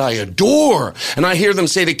 ones that I adore. And I hear them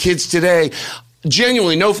say to kids today,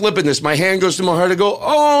 genuinely, no flipping this, my hand goes to my heart. I go,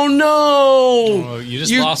 oh no. Oh, you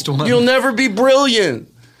just lost one. You'll never be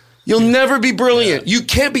brilliant. You'll never be brilliant. You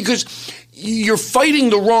can't, because you're fighting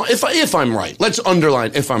the wrong, if I'm right, let's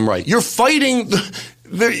underline if I'm right. You're fighting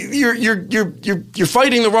you're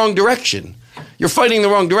fighting the wrong direction. You're fighting the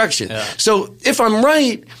wrong direction. Yeah. So if I'm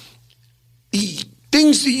right,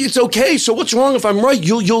 it's okay. So what's wrong if I'm right?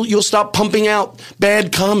 You'll stop pumping out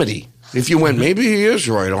bad comedy. If you went, maybe he is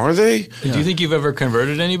right, are they? Yeah. Do you think you've ever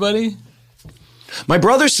converted anybody? My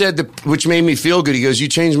brother said, which made me feel good, he goes, you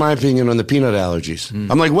changed my opinion on the peanut allergies.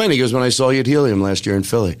 I'm like, when? He goes, when I saw you at Helium last year in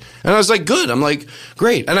Philly. And I was like, good. I'm like,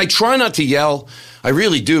 great. And I try not to yell. I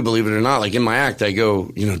really do, believe it or not. Like in my act, I go,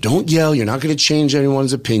 don't yell. You're not going to change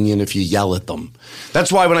anyone's opinion if you yell at them.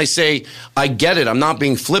 That's why when I say, I get it, I'm not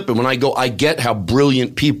being flippant. When I go, I get how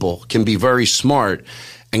brilliant people can be very smart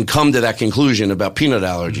and come to that conclusion about peanut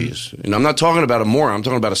allergies. And I'm not talking about a moron. I'm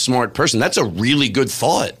talking about a smart person. That's a really good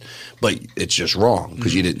thought, but it's just wrong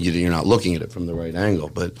because you're not looking at it from the right angle.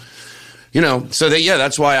 But, so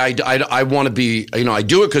that's why I want to be, I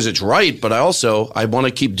do it because it's right, but I want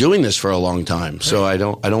to keep doing this for a long time. So I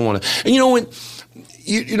don't want to.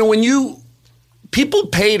 And when people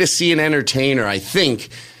pay to see an entertainer, I think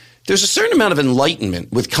there's a certain amount of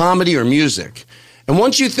enlightenment with comedy or music. And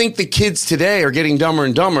once you think the kids today are getting dumber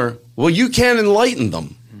and dumber, well, you can't enlighten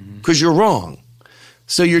them because you're wrong.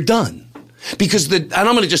 So you're done. Because and I'm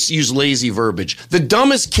going to just use lazy verbiage. The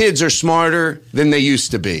dumbest kids are smarter than they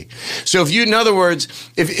used to be. So in other words,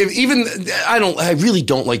 if even, I really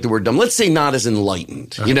don't like the word dumb. Let's say not as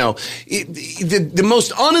enlightened. The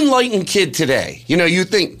most unenlightened kid today, you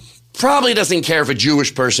think, probably doesn't care if a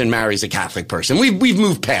Jewish person marries a Catholic person. We've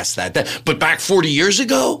moved past that. But back 40 years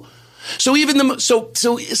ago? So even so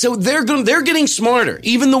they're getting smarter,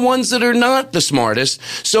 even the ones that are not the smartest.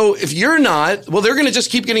 So if you're not, well, they're going to just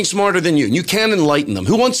keep getting smarter than you. And you can't enlighten them.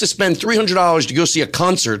 Who wants to spend $300 to go see a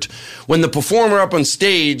concert when the performer up on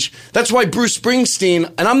stage? That's why Bruce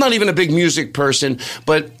Springsteen, and I'm not even a big music person,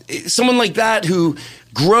 but someone like that who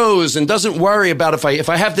grows and doesn't worry about if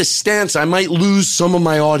I have this stance, I might lose some of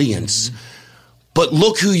my audience. but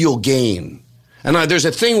look who you'll gain. And there's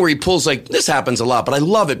a thing where he pulls like, this happens a lot, but I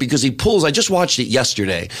love it because he pulls, I just watched it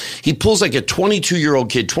yesterday. He pulls like a 22-year-old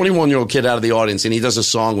kid, 21-year-old kid out of the audience and he does a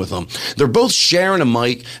song with them. They're both sharing a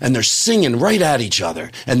mic and they're singing right at each other.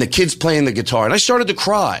 And the kid's playing the guitar. And I started to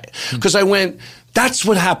cry because I went, that's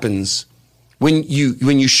what happens when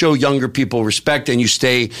you show younger people respect and you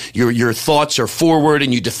stay, your thoughts are forward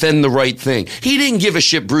and you defend the right thing. He didn't give a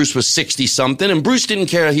shit Bruce was 60-something and Bruce didn't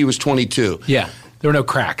care he was 22. Yeah. There were no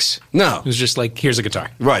cracks. No. It was just like, here's a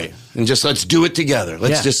guitar. Right. And just let's do it together.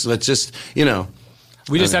 Let's just, you know.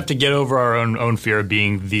 We just have to get over our own fear of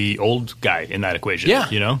being the old guy in that equation. Yeah.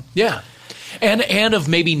 You know? Yeah. And of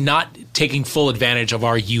maybe not taking full advantage of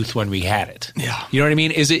our youth when we had it. Yeah. You know what I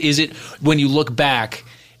mean? Is it when you look back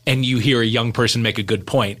and you hear a young person make a good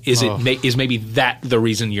point, is maybe that the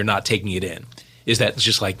reason you're not taking it in? Is that it's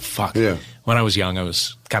just like, fuck. Yeah. When I was young, I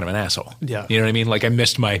was kind of an asshole. Yeah. You know what I mean? Like I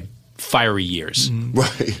missed my fiery years.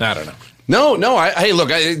 Right. I don't know. No. Hey, look,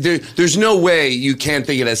 there's no way you can't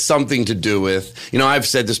think it has something to do with, you know, I've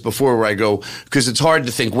said this before where I go, because it's hard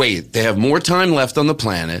to think, wait, they have more time left on the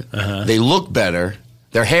planet. They look better.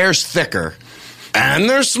 Their hair's thicker. And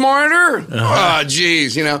they're smarter. Oh,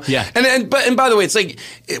 geez, you know. Yeah. And by the way, it's like,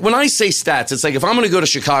 when I say stats, it's like if I'm going to go to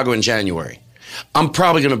Chicago in January, I'm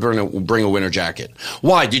probably going to bring a winter jacket.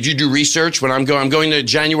 Why? Did you do research when I'm going to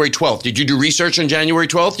January 12th? Did you do research on January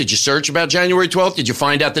 12th? Did you search about January 12th? Did you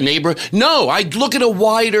find out the neighborhood? No, I look at a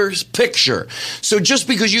wider picture. So just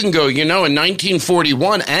because you can go, you know, in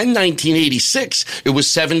 1941 and 1986, it was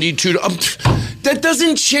 72. That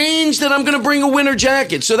doesn't change that I'm going to bring a winter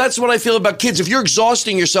jacket. So that's what I feel about kids. If you're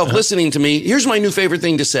exhausting yourself listening to me, here's my new favorite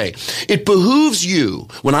thing to say. It behooves you,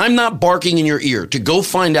 when I'm not barking in your ear, to go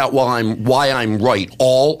find out why I'm right,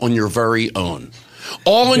 all on your very own.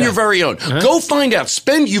 All on your very own. Go find out.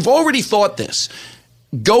 You've already thought this.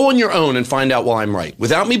 Go on your own and find out why I'm right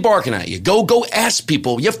without me barking at you. Go ask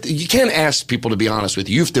people. You can't ask people to be honest with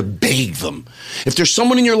you. You have to beg them. If there's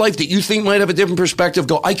someone in your life that you think might have a different perspective,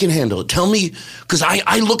 go, I can handle it. Tell me, because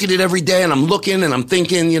I look at it every day and I'm looking and I'm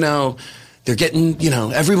thinking, you know, they're getting, you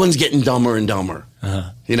know, everyone's getting dumber and dumber,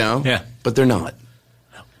 you know? Yeah. But they're not.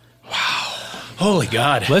 Wow. Holy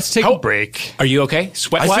God. Let's take a break. Are you okay?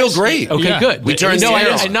 Sweat-wise? I feel great. Okay, Yeah. good. We turned the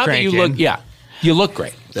air on. Not that you look, you look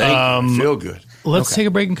great. Thank you. Feel good. Let's take a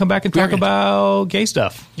break and come back and talk about gay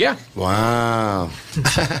stuff. Yeah. Wow.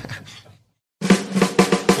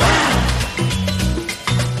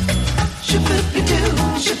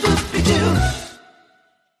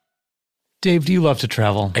 Dave, do you love to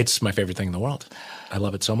travel? It's my favorite thing in the world. I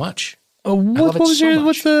love it so much.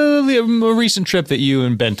 What's the recent trip that you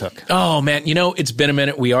and Ben took? Oh, man. You know, it's been a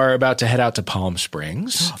minute. We are about to head out to Palm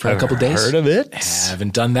Springs for a couple days. Heard of it?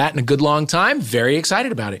 Haven't done that in a good long time. Very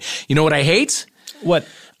excited about it. You know what I hate? What?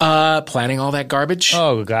 Planning all that garbage.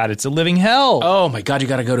 Oh, God, it's a living hell. Oh, my God. You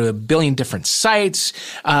got to go to a billion different sites.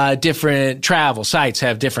 Different travel sites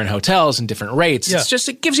have different hotels and different rates. Yeah.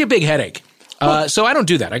 It gives you a big headache. So I don't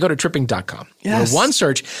do that. I go to tripping.com. Yes. Where one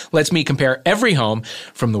search lets me compare every home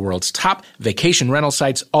from the world's top vacation rental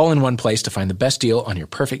sites all in one place to find the best deal on your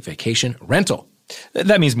perfect vacation rental.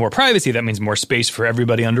 That means more privacy. That means more space for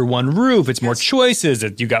everybody under one roof. It's more choices.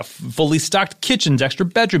 You got fully stocked kitchens, extra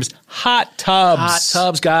bedrooms, hot tubs. Hot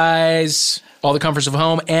tubs, guys. All the comforts of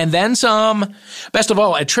home and then some. Best of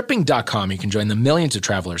all, at tripping.com, you can join the millions of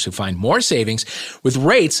travelers who find more savings with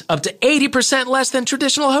rates up to 80% less than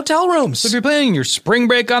traditional hotel rooms. So if you're planning your spring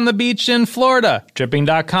break on the beach in Florida,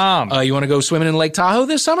 tripping.com. You want to go swimming in Lake Tahoe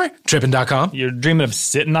this summer? Tripping.com. You're dreaming of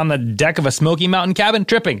sitting on the deck of a Smoky Mountain cabin?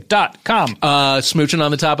 Tripping.com. Smooching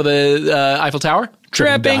on the top of the Eiffel Tower?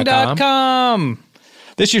 Tripping.com.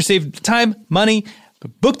 This year, save time, money.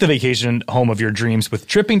 Book the vacation home of your dreams with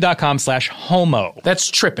tripping.com/homo. That's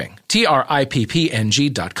tripping.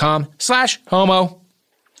 TRIPPNG.com/homo.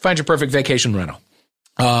 Find your perfect vacation rental.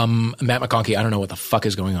 Matt McConkey, I don't know what the fuck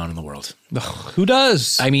is going on in the world. Who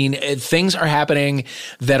does? I mean, things are happening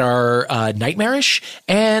that are nightmarish,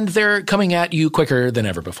 and they're coming at you quicker than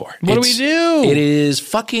ever before. What do we do? It is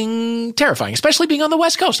fucking terrifying, especially being on the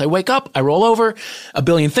West Coast. I wake up, I roll over, a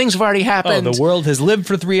billion things have already happened. Oh, the world has lived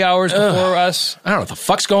for 3 hours before us. I don't know what the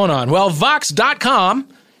fuck's going on. Well, Vox.com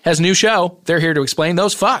has a new show. They're here to explain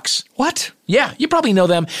those fucks. What? Yeah, you probably know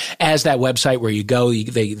them as that website where you go,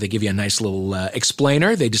 they give you a nice little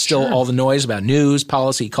explainer. They distill all the noise about news,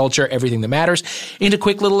 policy, culture, everything that matters into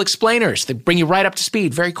quick little explainers. They bring you right up to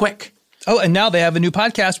speed very quick. Oh, and now they have a new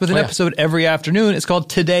podcast with an episode every afternoon. It's called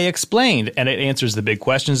Today Explained, and it answers the big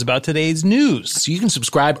questions about today's news. So you can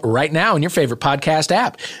subscribe right now in your favorite podcast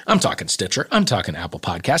app. I'm talking Stitcher. I'm talking Apple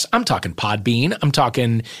Podcasts. I'm talking Podbean. I'm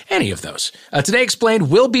talking any of those. Today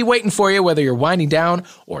Explained will be waiting for you, whether you're winding down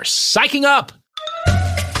or psyching up.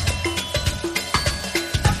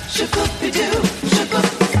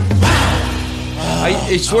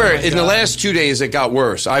 I swear, in the last 2 days, it got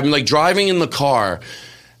worse. I'm like driving in the car,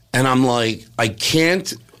 and I'm like, I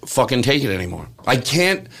can't fucking take it anymore. I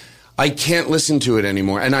can't listen to it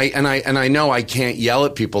anymore. And I know I can't yell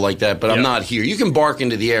at people like that, but I'm not here. You can bark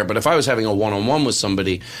into the air, but if I was having a one-on-one with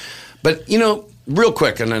somebody, but you know, real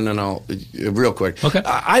quick, and then real quick. Okay.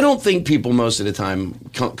 I don't think people most of the time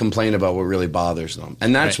complain about what really bothers them,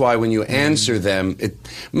 and that's why when you answer them,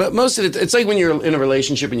 most of it's like when you're in a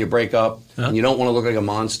relationship and you break up and you don't want to look like a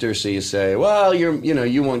monster, so you say, "Well,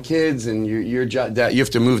 you want kids and you have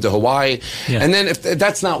to move to Hawaii," and then if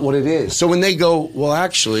that's not what it is, so when they go, "Well,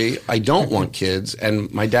 actually, I don't want kids,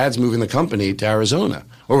 and my dad's moving the company to Arizona."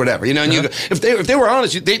 Or whatever, you know, and you go, if they were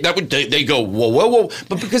honest, they go, whoa,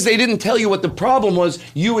 but because they didn't tell you what the problem was,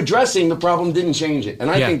 you addressing the problem didn't change it. And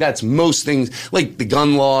I think that's most things, like the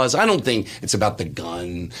gun laws. I don't think it's about the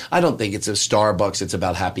gun. I don't think it's a Starbucks. It's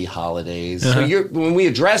about happy holidays. So when we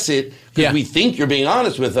address it, because we think you're being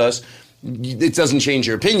honest with us, it doesn't change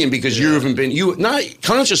your opinion because you haven't been, not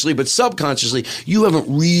consciously but subconsciously, you haven't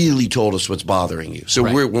really told us what's bothering you. So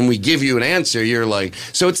when we give you an answer, you're like,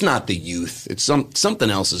 so it's not the youth. It's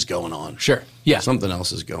something else is going on. Sure. Yeah. Something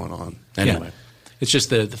else is going on. Anyway. Yeah. It's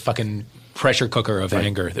just the fucking pressure cooker of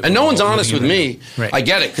anger. And no one's honest with me. Right. I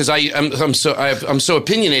get it because I'm so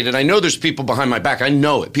opinionated. I know there's people behind my back. I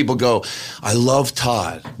know it. People go, I love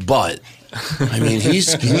Todd, but I mean,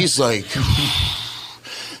 he's like...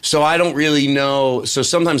 So I don't really know. So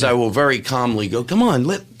sometimes I will very calmly go, come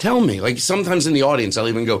on, tell me. Like sometimes in the audience, I'll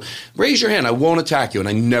even go, raise your hand. I won't attack you. And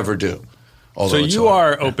I never do. So you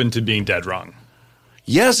are open to being dead wrong.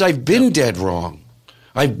 Yes, I've been dead wrong.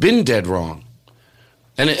 I've been dead wrong.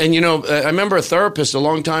 And you know, I remember a therapist a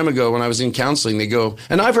long time ago when I was in counseling, they go,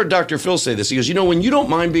 and I've heard Dr. Phil say this. He goes, you know, when you don't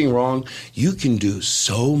mind being wrong, you can do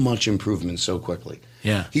so much improvement so quickly.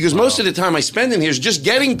 Yeah. He goes, most of the time I spend in here is just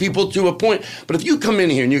getting people to a point. But if you come in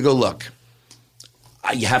here and you go, look,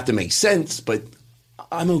 you have to make sense, but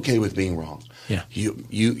I'm okay with being wrong. Yeah.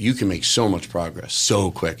 You can make so much progress so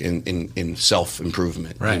quick in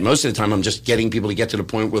self-improvement. Right. And most of the time I'm just getting people to get to the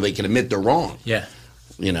point where they can admit they're wrong. Yeah.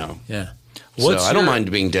 You know. Yeah. So I don't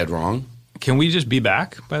mind being dead wrong. Can we just be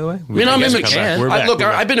back, by the way? I'm in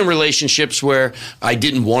I've been in relationships where I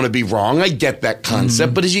didn't want to be wrong. I get that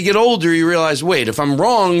concept. But as you get older, you realize, wait, if I'm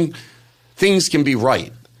wrong, things can be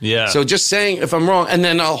right. Yeah. So just saying if I'm wrong, and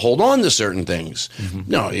then I'll hold on to certain things.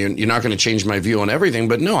 No, you're not going to change my view on everything.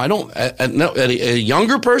 But no, I don't. A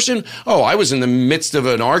younger person, I was in the midst of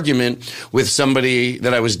an argument with somebody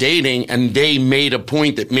that I was dating, and they made a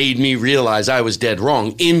point that made me realize I was dead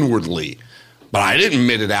wrong inwardly. But I didn't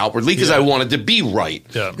admit it outwardly because I wanted to be right.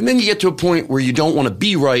 Yeah. And then you get to a point where you don't want to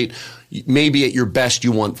be right. Maybe at your best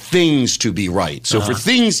you want things to be right. So for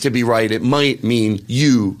things to be right, it might mean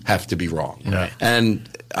you have to be wrong. Right. And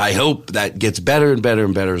I hope that gets better and better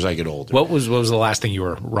and better as I get older. What was the last thing you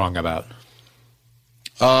were wrong about?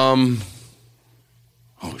 Oh,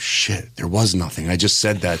 shit. There was nothing. I just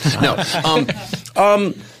said that.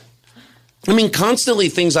 No. I mean, constantly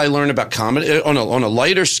things I learn about comedy on a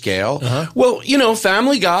lighter scale. Well, you know,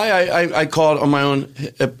 Family Guy, I call it on my own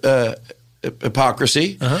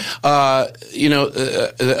hypocrisy. You know,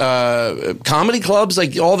 comedy clubs,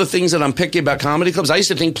 like all the things that I'm picky about comedy clubs. I used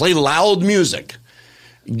to think play loud music.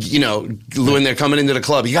 You know, when they're coming into the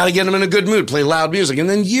club, you got to get them in a good mood, play loud music. And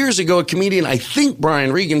then years ago, a comedian, I think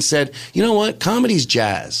Brian Regan, said, you know what, comedy's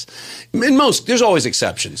jazz. There's always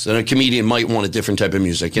exceptions. And a comedian might want a different type of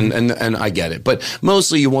music, and I get it. But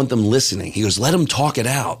mostly you want them listening. He goes, let them talk it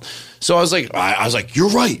out. So I was like, you're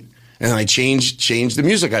right. And I changed the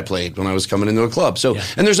music I played when I was coming into a club. So,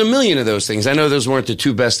 and there's a million of those things. I know those weren't the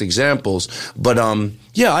two best examples, but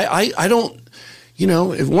I don't. You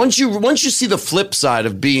know, once you see the flip side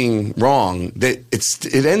of being wrong, that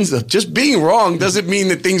it ends up just being wrong doesn't mean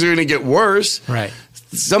that things are going to get worse. Right.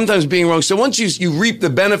 Sometimes being wrong. So once you reap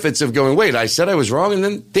the benefits of going, wait, I said I was wrong, and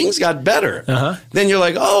then things got better. Then you're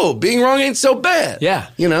like, oh, being wrong ain't so bad. Yeah.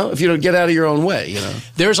 You know, if you don't get out of your own way. You know.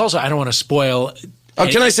 There's also, I don't want to spoil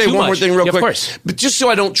Can I say too one more much. thing real Yeah, quick? Of course. But just so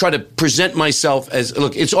I don't try to present myself as,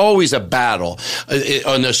 look, it's always a battle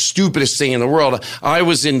on the stupidest thing in the world. I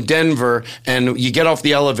was in Denver, and you get off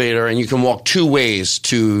the elevator, and you can walk 2 ways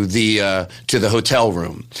to the hotel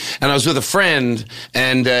room. And I was with a friend,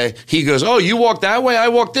 and he goes, "Oh, you walk that way? I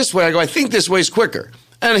walk this way." I go, "I think this way's quicker."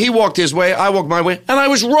 And he walked his way, I walked my way, and I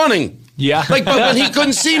was running. Yeah. But he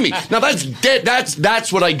couldn't see me. Now that's dead.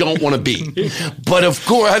 That's what I don't want to be. But of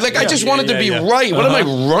course, I just wanted to be right. What am I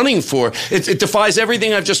running for? It defies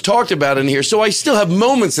everything I've just talked about in here. So I still have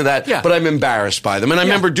moments of that, but I'm embarrassed by them. And I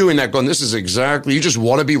remember doing that, going, "This is exactly, you just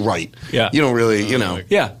want to be right." Yeah. You don't really,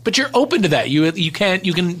 Yeah, but you're open to that. You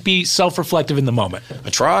can be self-reflective in the moment.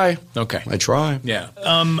 I try. Okay. I try. Yeah.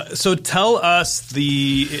 So tell us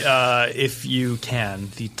if you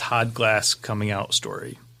can, the Todd Glass coming out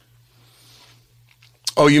story.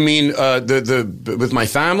 Oh, you mean the with my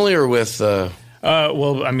family or with?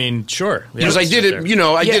 Well, I mean, sure. Because I did it,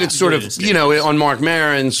 I did it sort of, on Mark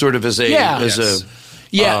Maron, sort of as a,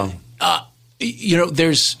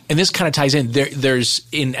 there's, and this kind of ties in. There's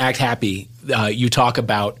in Act Happy, you talk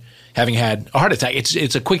about having had a heart attack.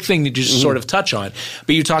 It's a quick thing to just sort of touch on,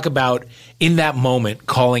 but you talk about in that moment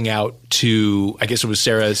calling out to, I guess it was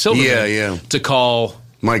Sarah Silverman, to call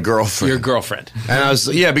my girlfriend, your girlfriend, and I was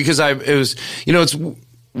because I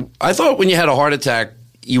thought when you had a heart attack,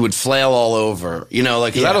 you would flail all over,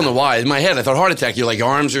 because I don't know why. In my head, I thought heart attack, your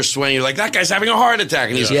arms are swaying. You're like, that guy's having a heart attack.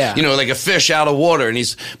 And he's, like a fish out of water.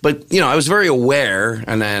 And but I was very aware.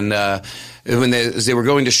 And then as they were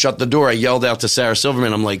going to shut the door, I yelled out to Sarah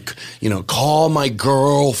Silverman, I'm like, call my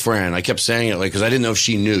girlfriend. I kept saying it because I didn't know if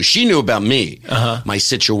she knew. She knew about me. My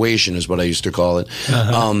situation is what I used to call it.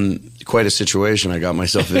 Quite a situation I got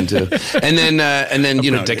myself into. and then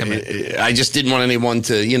I just didn't want anyone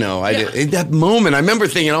to, in that moment, I remember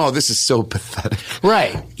thinking, oh, this is so pathetic.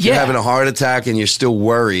 Right. You're having a heart attack and you're still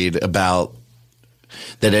worried about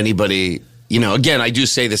that anybody, again, I do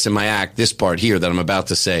say this in my act, this part here that I'm about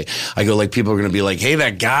to say. I go people are going to be like, hey,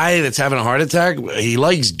 that guy that's having a heart attack, he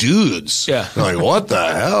likes dudes. Yeah. They're like, what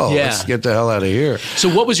the hell? Yeah. Let's get the hell out of here. So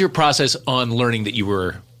what was your process on learning that you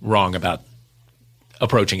were wrong about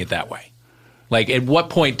approaching it that way? At what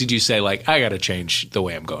point did you say, I got to change the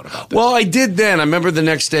way I'm going about this? Well, I did then. I remember the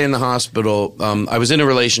next day in the hospital, I was in a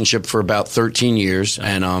relationship for about 13 years,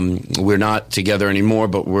 and we're not together anymore,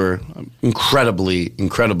 but we're incredibly,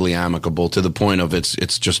 incredibly amicable to the point of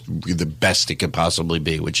it's just the best it could possibly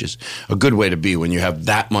be, which is a good way to be when you have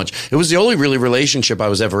that much. It was the only really relationship I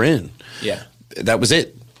was ever in. Yeah. That was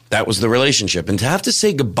it. That was the relationship. And to have to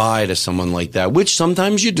say goodbye to someone like that, which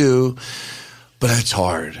sometimes you do, but it's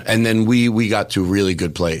hard. And then we got to a really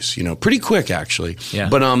good place, pretty quick actually. Yeah.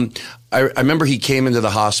 But I remember he came into the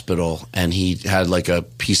hospital and he had a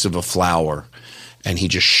piece of a flower and he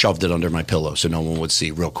just shoved it under my pillow so no one would see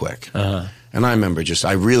real quick. And I remember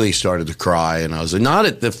I really started to cry, and I was like, not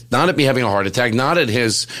at me having a heart attack, not at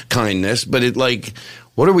his kindness, but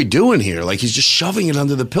what are we doing here? He's just shoving it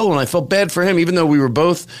under the pillow, and I felt bad for him, even though we were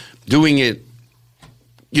both doing it.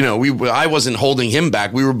 I wasn't holding him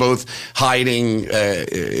back. We were both hiding.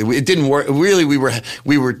 It didn't work. Really, we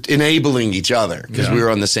were enabling each other because we were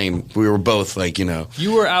on the same. We were both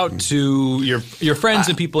You were out to your friends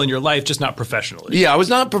and people in your life, just not professionally. Yeah, I was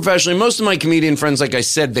not professionally. Most of my comedian friends, like I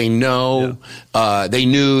said, they know. Yeah. They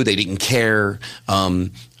knew. They didn't care.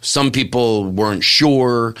 Some people weren't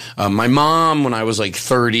sure. My mom, when I was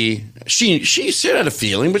 30, she had a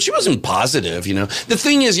feeling, but she wasn't positive, The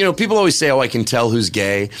thing is, people always say, oh, I can tell who's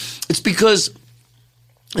gay. It's because,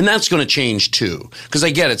 and that's going to change too. Because I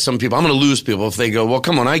get it, some people, I'm going to lose people if they go, well,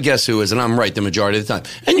 come on, I guess who is, and I'm right the majority of the time.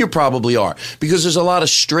 And you probably are. Because there's a lot of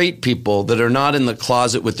straight people that are not in the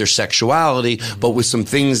closet with their sexuality, but with some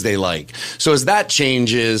things they like. So as that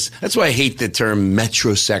changes, that's why I hate the term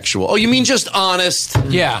metrosexual. Oh, you mean just honest?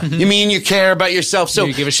 Yeah. You mean you care about yourself? So,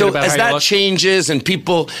 you give a shit about as how that you look? changes and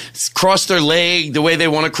people cross their leg the way they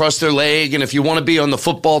want to cross their leg, and if you want to be on the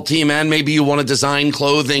football team and maybe you want to design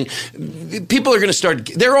clothing, people are going to start.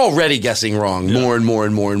 They're already guessing wrong more and more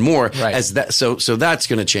and more and more. Right. As that, so that's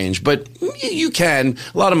going to change. But you can.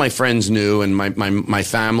 A lot of my friends knew, and my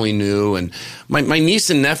family knew, and my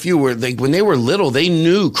niece and nephew were when they were little, they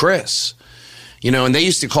knew Chris. And they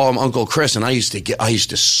used to call him Uncle Chris, and I used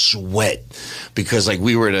to sweat because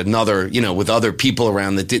we were at another, with other people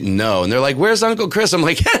around that didn't know, and they're like, "Where's Uncle Chris?" I'm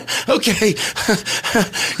like, "Okay,"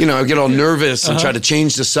 I get all nervous and try to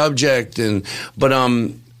change the subject,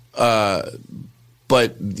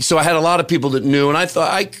 But so I had a lot of people that knew, and I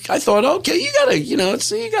thought, okay,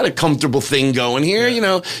 you got a comfortable thing going here.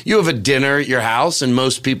 You have a dinner at your house, and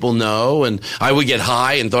most people know. And I would get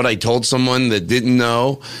high and thought I told someone that didn't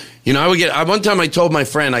know. You know, one time I told my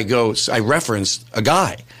friend, I referenced a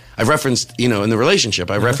guy. I referenced, in the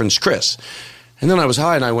relationship, I referenced Chris. And then I was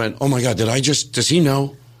high and I went, oh my God, does he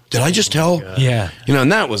know? Did I just tell? Yeah.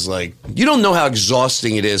 And that was like, you don't know how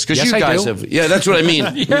exhausting it is because Yes, you I guys do. have, that's what I mean.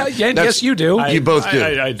 Yes, you do. You both do.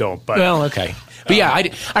 I don't. But Well, okay. But yeah,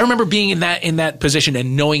 I remember being in that position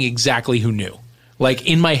and knowing exactly who knew. Like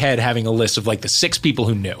in my head, having a list of like the 6 people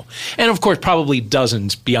who knew. And of course, probably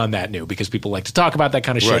dozens beyond that knew because people like to talk about that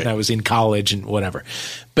kind of shit. Right. And I was in college and whatever.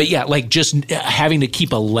 But yeah, like just having to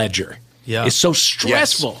keep a ledger is so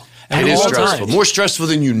stressful. Yes. At It is all stressful. times. More stressful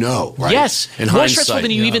than you know, right? Yes. In More hindsight. stressful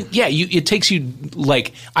than you even, it takes you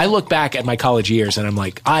like, I look back at my college years and I'm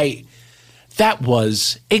like, that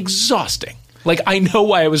was exhausting. Like, I know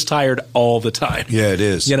why I was tired all the time. Yeah, it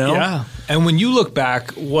is. Yeah. And when you look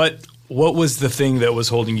back, what was the thing that was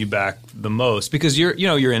holding you back the most? Because you're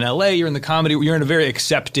in LA, you're in the comedy, you're in a very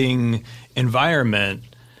accepting environment.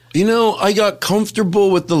 I got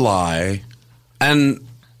comfortable with the lie. And,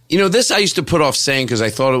 this I used to put off saying because I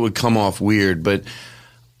thought it would come off weird. But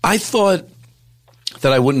I thought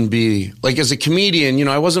that I wouldn't be, like, as a comedian,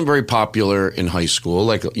 I wasn't very popular in high school,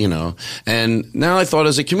 and now I thought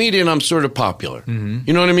as a comedian, I'm sort of popular. Mm-hmm.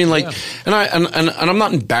 You know what I mean? Like, and I'm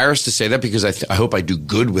not embarrassed to say that because I hope I do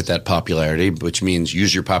good with that popularity, which means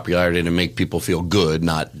use your popularity to make people feel good,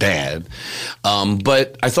 not bad.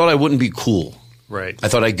 But I thought I wouldn't be cool. Right. I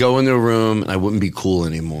thought I'd go into a room and I wouldn't be cool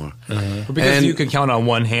anymore. Because you could count on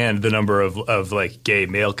one hand the number of like gay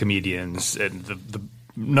male comedians, and the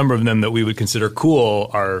number of them that we would consider cool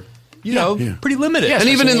are, pretty limited. And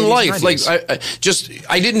even in life, 90s. like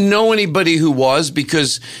I didn't know anybody who was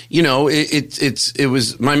because it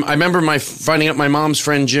was I remember finding out my mom's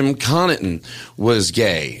friend Jim Connaughton was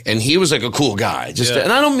gay, and he was like a cool guy.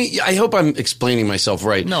 And I hope I'm explaining myself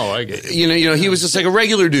right. No, I get it. He was just like a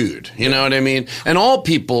regular dude. You know what I mean? And all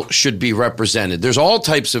people should be represented. There's all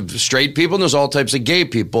types of straight people and there's all types of gay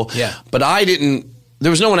people. Yeah. But there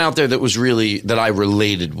was no one out there that was really that I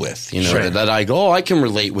related with, Sure. that I go, I can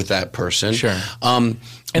relate with that person. Sure. So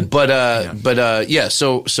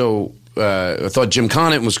I thought Jim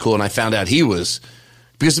Connaughton was cool, and I found out he was,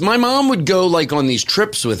 because my mom would go like on these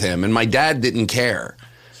trips with him, and my dad didn't care.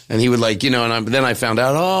 And he would then I found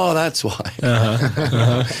out, oh, that's why.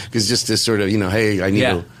 Because just this sort of, hey, I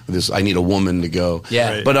need a woman to go.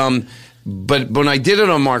 Yeah. Right. But when I did it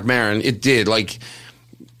on Marc Maron, it did like.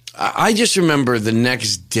 I just remember the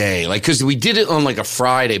next day, like, because we did it on like a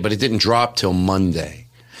Friday, but it didn't drop till Monday.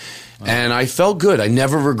 And I felt good. I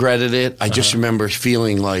never regretted it. I just remember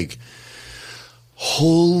feeling like,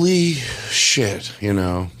 holy shit,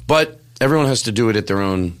 But everyone has to do it at their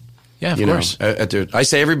own. Yeah, of course. I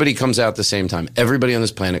say everybody comes out at the same time. Everybody on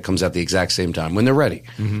this planet comes out the exact same time when they're ready.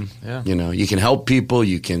 Mm-hmm. Yeah. You can help people.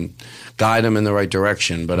 You can guide them in the right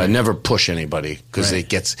direction. But I never push anybody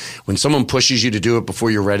because when someone pushes you to do it before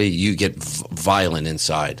you're ready, you get violent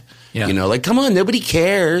inside. Yeah. Like, come on, nobody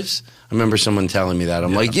cares. I remember someone telling me that.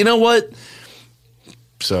 I'm like, you know what?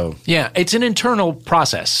 So yeah, it's an internal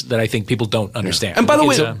process that I think people don't understand. And by the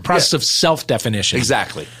way, it's a process of self-definition.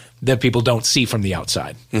 Exactly. That people don't see from the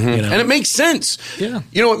outside. Mm-hmm. And it makes sense. Yeah.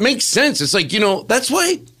 It makes sense. It's like, that's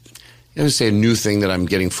why, I'm going to say a new thing that I'm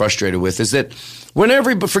getting frustrated with is that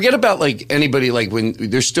but forget about like anybody, like when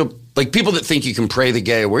there's still like people that think you can pray the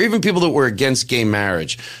gay, or even people that were against gay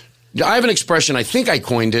marriage. I have an expression, I think I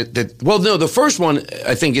coined it, the first one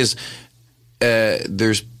I think is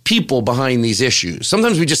there's people behind these issues.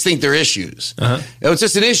 Sometimes we just think they're issues. It's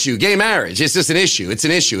just an issue. Gay marriage, it's just an issue. It's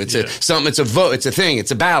an issue. It's it's a vote. It's a thing.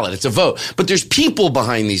 It's a ballot. It's a vote. But there's people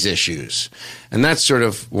behind these issues. And that's sort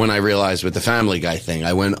of when I realized with the Family Guy thing,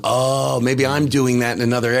 I went, oh, maybe I'm doing that in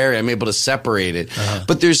another area. I'm able to separate it.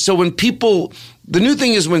 But when people, the new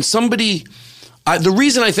thing is when somebody, the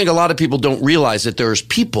reason I think a lot of people don't realize that there's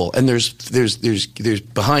people and there's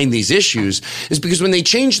behind these issues is because when they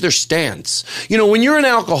change their stance, when you're an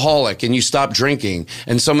alcoholic and you stop drinking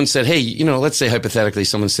and someone said, hey, let's say hypothetically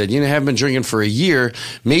someone said, haven't been drinking for a year,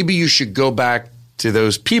 maybe you should go back to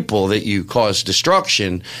those people that you caused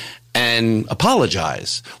destruction and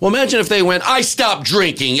apologize. Well, imagine if they went, I stopped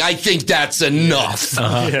drinking. I think that's enough.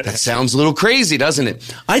 That sounds a little crazy, doesn't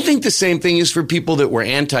it? I think the same thing is for people that were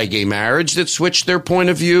anti-gay marriage that switched their point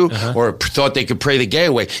of view or thought they could pray the gay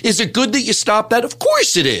away. Is it good that you stopped that? Of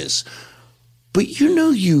course it is. But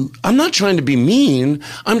I'm not trying to be mean.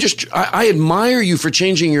 I admire you for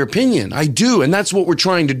changing your opinion. I do. And that's what we're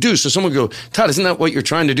trying to do. So someone go, Todd, isn't that what you're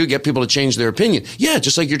trying to do? Get people to change their opinion. Yeah,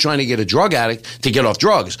 just like you're trying to get a drug addict to get off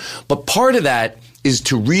drugs. But part of that is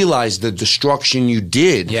to realize the destruction you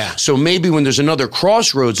did. Yeah. So maybe when there's another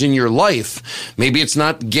crossroads in your life, maybe it's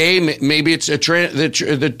not gay, maybe it's the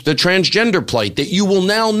transgender plight, that you will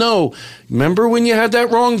now know. Remember when you had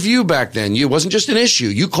that wrong view back then? It wasn't just an issue.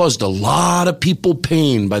 You caused a lot of people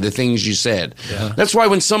pain by the things you said. Yeah. That's why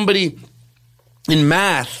when somebody in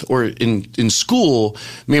math or in school,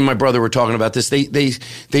 me and my brother were talking about this,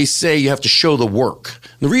 they say you have to show the work.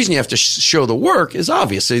 The reason you have to show the work is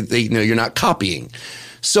obvious. They know you're not copying.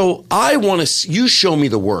 So I want you show me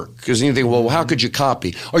the work, because you think, well, how could you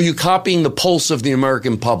copy? Are you copying the pulse of the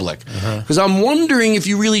American public? Because I'm wondering if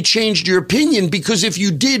you really changed your opinion, because if you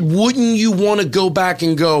did, wouldn't you want to go back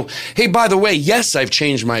and go, hey, by the way, yes, I've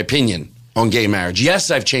changed my opinion on gay marriage. Yes,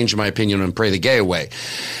 I've changed my opinion on Pray the Gay Away.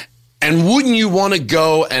 And wouldn't you want to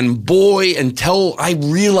go and I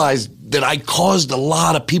realized that I caused a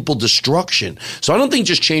lot of people destruction. So I don't think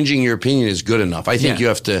just changing your opinion is good enough. I think you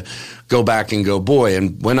have to go back and go, boy,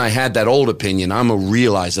 and when I had that old opinion, I'm going to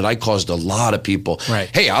realize that I caused a lot of people. Right.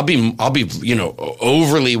 Hey, I'll be,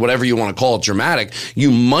 overly, whatever you want to call it, dramatic. You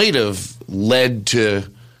might have led to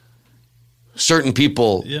certain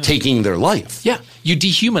people taking their life. Yeah, you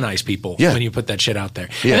dehumanize people when you put that shit out there.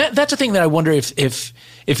 Yeah. And that's the thing that I wonder if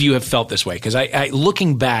you have felt this way, because I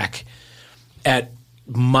looking back at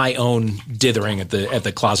my own dithering at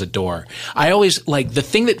the closet door, I always the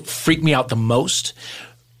thing that freaked me out the most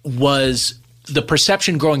was the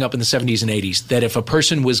perception growing up in the 70s and 80s that if a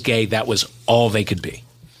person was gay, that was all they could be.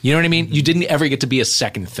 You know what I mean? You didn't ever get to be a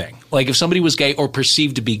second thing. Like if somebody was gay or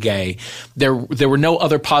perceived to be gay, there were no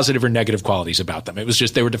other positive or negative qualities about them. It was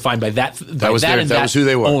just they were defined by that. That was who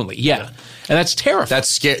they were. Only, yeah. And that's terrifying.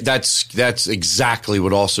 That's exactly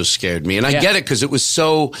what also scared me. And I get it, because it was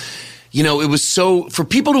so, for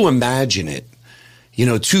people to imagine it,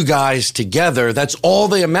 two guys together, that's all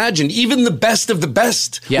they imagined. Even the best of the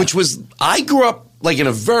best, which was, I grew up in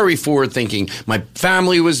a very forward thinking. My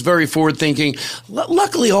family was very forward thinking.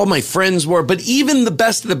 Luckily, all my friends were, but even the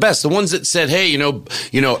best of the best, the ones that said, hey,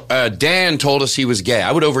 Dan told us he was gay,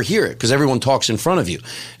 I would overhear it because everyone talks in front of you.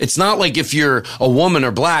 It's not like if you're a woman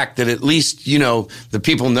or black that at least, the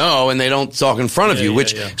people know and they don't talk in front of you,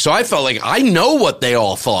 so I felt like I know what they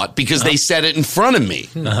all thought because they said it in front of me.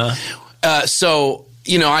 So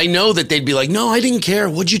I know that they'd be like, no, I didn't care.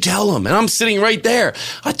 What'd you tell him? And I'm sitting right there.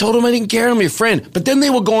 I told him I didn't care. I'm your friend. But then they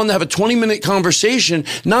will go on to have a 20-minute conversation,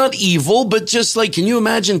 not evil, but just can you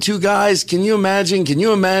imagine two guys? Can you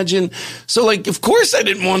imagine? So of course I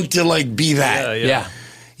didn't want to be that. Yeah.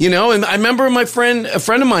 And I remember a friend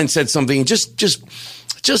of mine said something just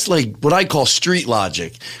like what I call street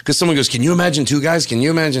logic, because someone goes, can you imagine two guys? Can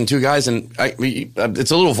you imagine two guys? And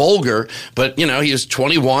it's a little vulgar, but he was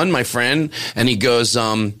 21, my friend, and he goes,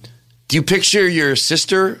 do you picture your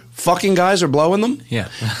sister fucking guys or blowing them? Yeah.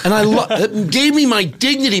 And it gave me my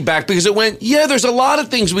dignity back, because it went, there's a lot of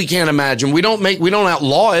things we can't imagine. We don't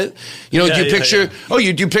outlaw it. Do you picture,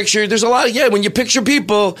 you do picture, there's a lot of, when you picture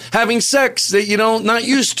people having sex that not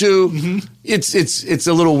used to, it's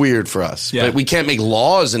a little weird for us. Yeah. But we can't make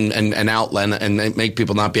laws and outline and make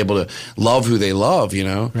people not be able to love who they love,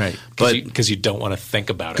 Right. Because you don't want to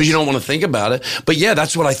think about it. Because you don't want to think about it. But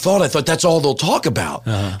that's what I thought. I thought that's all they'll talk about.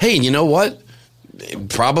 Hey, and you know what?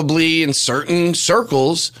 Probably in certain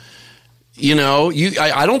circles,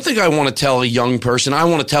 I don't think I want to tell a young person. I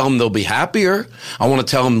want to tell them they'll be happier. I want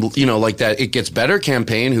to tell them, that It Gets Better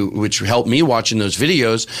campaign, which helped me watching those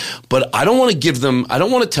videos. But I don't want to I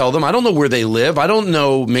don't want to tell them. I don't know where they live. I don't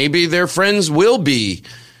know. Maybe their friends will be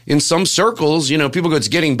in some circles. People go, it's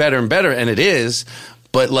getting better and better, and it is.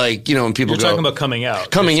 But when people You're talking about coming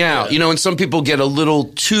out. And some people get a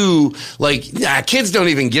little too kids don't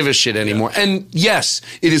even give a shit anymore. Yeah. And yes,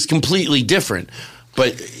 it is completely different.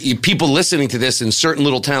 But people listening to this in certain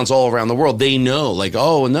little towns all around the world, they know,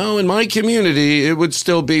 oh, no, in my community, it would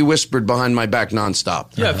still be whispered behind my back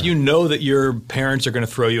nonstop. Yeah, if you know that your parents are going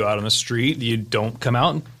to throw you out on the street, you don't come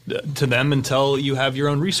out to them until you have your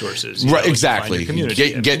own resources. Right, exactly.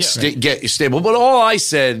 Get stable. But all I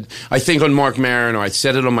said, I think on Mark Maron, or I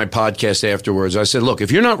said it on my podcast afterwards, I said, look,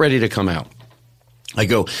 if you're not ready to come out, I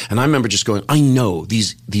go, and I remember just going, I know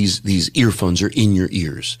these earphones are in your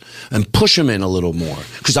ears, and push them in a little more,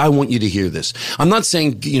 because I want you to hear this. I'm not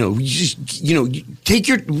saying, get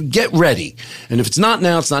ready. And if it's not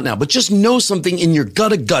now, it's not now. But just know something in your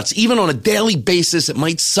gut of guts, even on a daily basis. It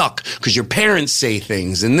might suck because your parents say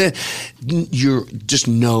things, and just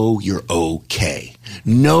know you're okay.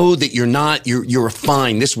 Know that you're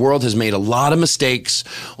fine. This world has made a lot of mistakes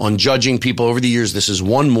on judging people over the years. This is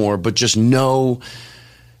one more, but just know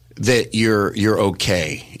that you're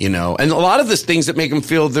okay, you know. And a lot of the things that make them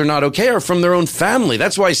feel they're not okay are from their own family.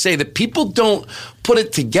 That's why I say that people don't put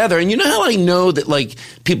it together. And you know how I know that, like,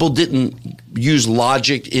 people didn't use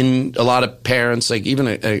logic in a lot of parents, like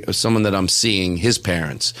even someone that I'm seeing, his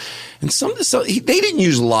parents, and they didn't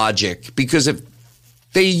use logic, because if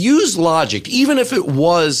they use logic, even if it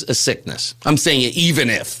was a sickness, I'm saying it, even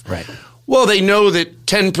if, right. Well, they know that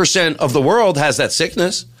 10% of the world has that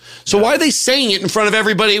sickness. So why are they saying it in front of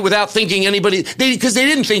everybody without thinking anybody? Because they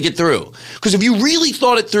didn't think it through. Because if you really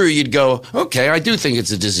thought it through, you'd go, okay, I do think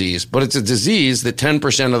it's a disease, but it's a disease that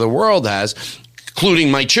 10% of the world has,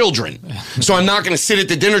 including my children. So I'm not going to sit at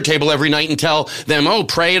the dinner table every night and tell them, oh,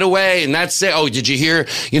 pray it away. And that's it. Oh, did you hear,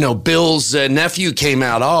 Bill's nephew came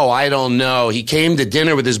out? Oh, I don't know. He came to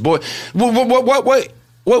dinner with his boy.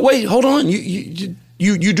 Wait, hold on.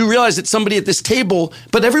 You do realize that somebody at this table,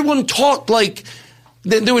 but everyone talked like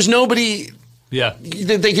there was nobody. Yeah,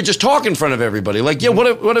 they could just talk in front of everybody. Like,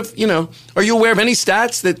 what if Are you aware of any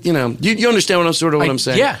stats that You understand what I'm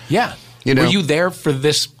saying? Yeah. Were you there for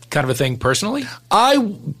this kind of a thing personally?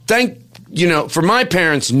 I think. For my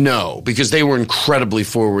parents, no, because they were incredibly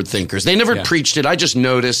forward thinkers. They never preached it. I just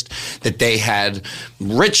noticed that they had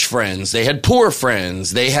rich friends, they had poor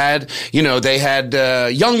friends, they had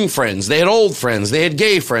young friends, they had old friends, they had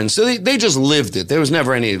gay friends. So they just lived it. There was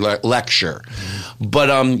never any lecture. Mm-hmm. But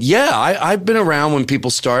I've been around when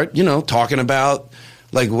people start, talking about,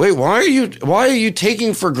 like, wait, why are you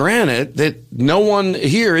taking for granted that no one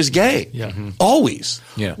here is gay? Yeah. Mm-hmm. Always.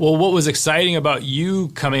 Yeah. Well, what was exciting about you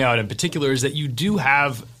coming out in particular is that you do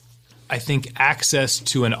have, I think, access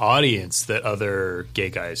to an audience that other gay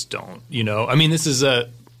guys don't. I mean, this is a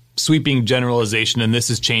sweeping generalization, and this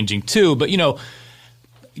is changing too. But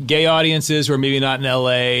gay audiences who are maybe not in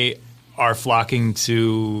LA are flocking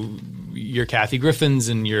to your Kathy Griffins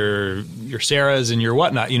and your Sarahs and your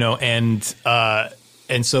whatnot.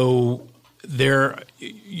 And so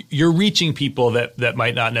you're reaching people that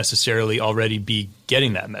might not necessarily already be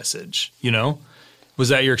getting that message, Was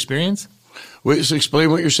that your experience? Wait, so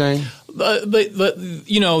explain what you're saying. The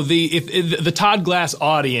Todd Glass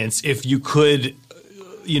audience, if you could,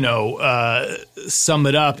 sum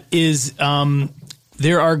it up, is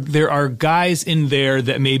there are guys in there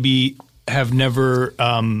that maybe have never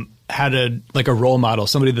had a role model,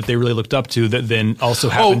 somebody that they really looked up to that then also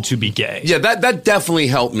happened to be gay. Yeah, that definitely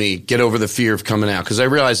helped me get over the fear of coming out, because I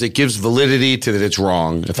realized it gives validity to that it's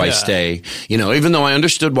wrong if I stay, even though I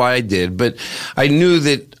understood why I did, but I knew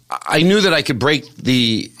that I could break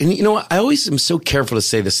and I always am so careful to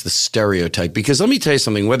say this, the stereotype, because let me tell you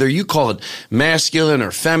something, whether you call it masculine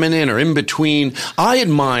or feminine or in between, I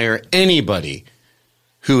admire anybody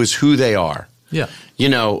who is who they are. Yeah.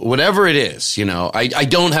 Whatever it is, so I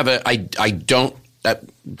don't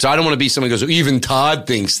want to be someone who goes, even Todd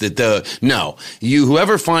thinks that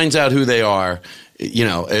whoever finds out who they are,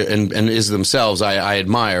 and is themselves, I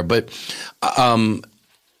admire. But,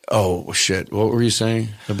 oh shit, what were you saying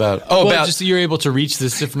about? Just that you're able to reach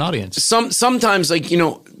this different audience. Sometimes,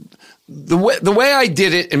 the way I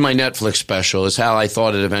did it in my Netflix special is how I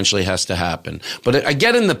thought it eventually has to happen. But I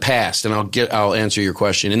get in the past, and I'll answer your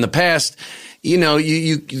question. In the past,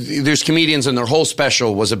 there's comedians and their whole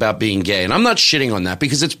special was about being gay. And I'm not shitting on that,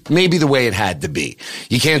 because it's maybe the way it had to be.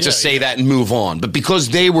 You can't just say that and move on. But because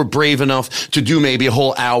they were brave enough to do maybe a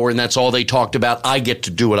whole hour and that's all they talked about, I get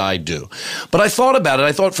to do what I do. But I thought about it.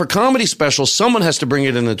 I thought, for comedy specials, someone has to bring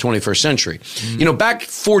it in the 21st century. Mm. Back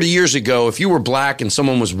 40 years ago, if you were black and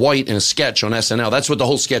someone was white in a sketch on SNL, that's what the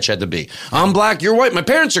whole sketch had to be. I'm black, you're white, my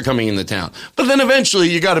parents are coming into town. But then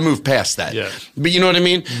eventually you got to move past that. Yeah. But you know what I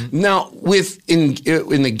mean? Mm. Now, with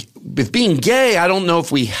being gay, I don't know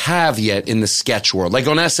if we have yet in the sketch world. Like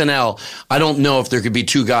on SNL, I don't know if there could be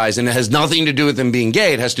two guys, and it has nothing to do with them being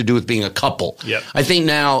gay. It has to do with being a couple. Yep. I think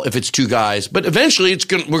now if it's two guys, but eventually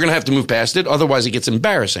we're going to have to move past it. Otherwise it gets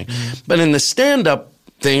embarrassing. Mm-hmm. But in the stand-up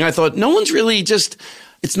thing, I thought, no one's really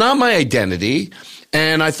it's not my identity.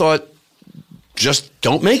 And I thought, just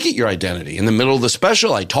don't make it your identity. In the middle of the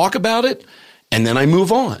special, I talk about it and then I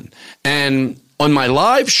move on. And on my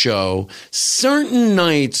live show, certain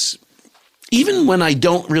nights, even when I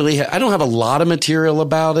don't have a lot of material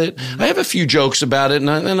about it. Mm-hmm. I have a few jokes about it, and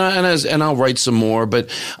I'll write some more. But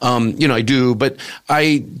I do. But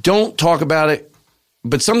I don't talk about it.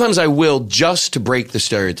 But sometimes I will, just to break the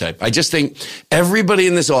stereotype. I just think everybody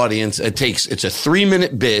in this audience, it's a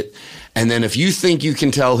 3-minute bit. And then if you think you can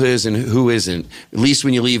tell who is and who isn't, at least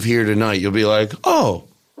when you leave here tonight, you'll be like, oh,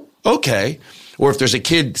 okay. Or if there's a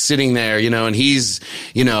kid sitting there, and he's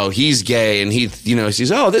gay, and he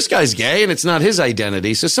sees, oh, this guy's gay, and it's not his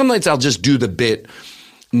identity. So some nights I'll just do the bit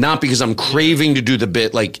not because I'm craving to do the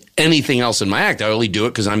bit like anything else in my act. I only do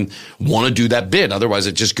it because I want to do that bit. Otherwise,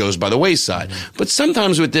 it just goes by the wayside. Mm-hmm. But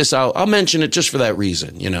sometimes with this, I'll mention it just for that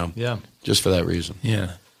reason, Yeah. Just for that reason.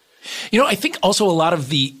 Yeah. I think also a lot of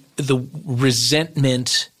the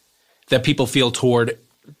resentment that people feel toward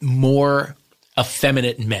more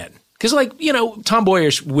effeminate men. Because,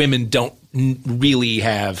 tomboyish women don't really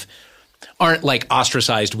aren't like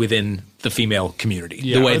ostracized within the female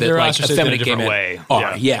community the way that like effeminate gay men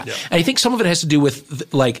are. Yeah. And I think some of it has to do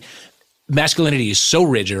with like masculinity is so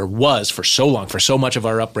rigid, or was for so long, for so much of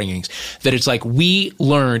our upbringings, that it's like we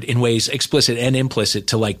learned in ways explicit and implicit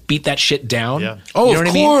to like beat that shit down. Yeah. Oh, you know of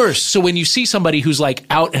what course. I mean? So when you see somebody who's like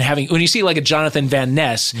out and when you see like a Jonathan Van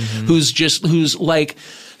Ness, who's like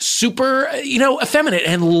super, effeminate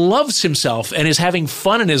and loves himself and is having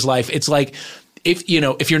fun in his life, it's like,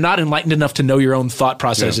 if you're not enlightened enough to know your own thought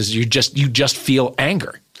processes, you just feel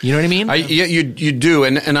anger. You know what I mean? You do,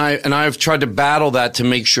 and I've tried to battle that to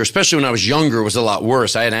make sure, especially when I was younger, it was a lot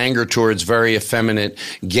worse. I had anger towards very effeminate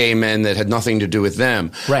gay men that had nothing to do with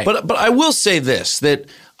them. Right. But I will say this, that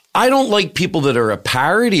I don't like people that are a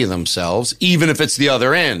parody of themselves, even if it's the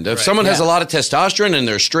other end. If someone has a lot of testosterone and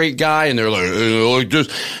they're a straight guy and they're like this,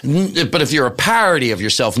 but if you're a parody of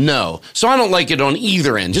yourself, no. So I don't like it on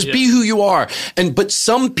either end. Just be who you are. But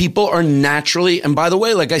some people are naturally, and by the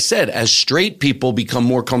way, like I said, as straight people become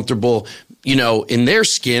more comfortable in their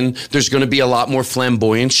skin, there's going to be a lot more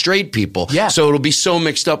flamboyant straight people. Yeah. So it'll be so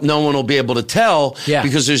mixed up, no one will be able to tell. Yeah.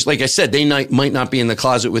 Because there's, like I said, they might not be in the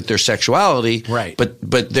closet with their sexuality. Right.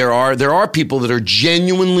 But there are people that are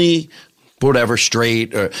genuinely whatever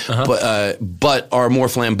straight, but are more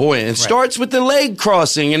flamboyant. It starts with the leg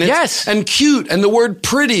crossing and and cute and the word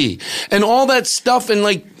pretty and all that stuff, and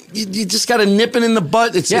like. You just got to nip it in the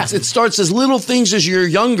butt. It starts as little things as you're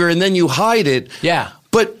younger, and then you hide it. Yeah.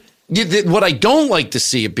 But what I don't like to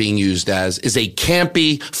see it being used as is a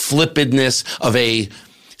campy flippantness of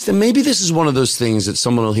so maybe this is one of those things that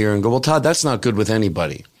someone will hear and go, well, Todd, that's not good with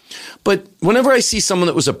anybody. But whenever I see someone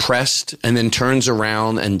that was oppressed and then turns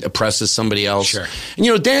around and oppresses somebody else, Sure.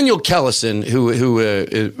 And Daniel Kellison, who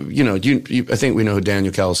I think we know who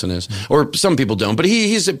Daniel Kellison is, or some people don't, but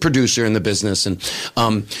he's a producer in the business, and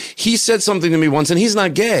he said something to me once, and he's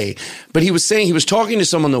not gay, but he was saying he was talking to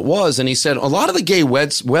someone that was, and he said a lot of the gay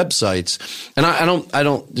websites, and I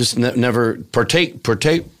don't just never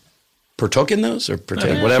partook in those or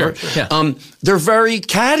partake whatever. Sure. Yeah. They're very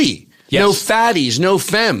catty. Yes. No fatties, no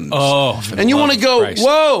femmes. Oh, and you want to go, Christ.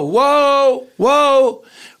 whoa.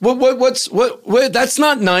 What? That's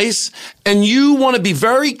not nice. And you want to be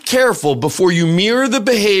very careful before you mirror the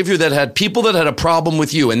behavior that had people that had a problem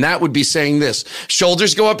with you. And that would be saying this: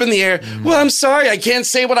 shoulders go up in the air. Well, I'm sorry, I can't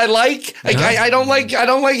say what I like. I don't like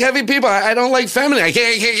heavy people. I don't like feminine. I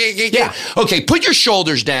can't. Yeah. Okay, put your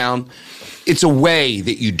shoulders down. It's a way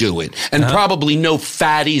that you do it. And probably no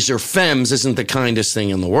fatties or femmes isn't the kindest thing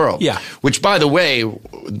in the world. Yeah. Which, by the way,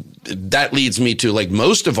 that leads me to like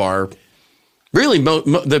most of our really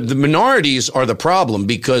the minorities are the problem,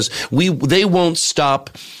 because they won't stop.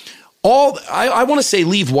 I want to say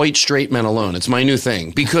leave white straight men alone. It's my new thing,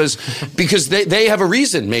 because they have a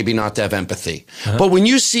reason maybe not to have empathy. But when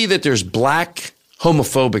you see that there's black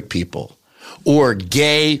homophobic people or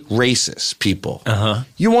gay racist people,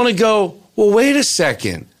 you want to go, well, wait a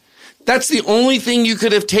second. That's the only thing you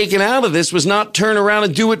could have taken out of this, was not turn around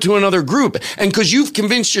and do it to another group. And because you've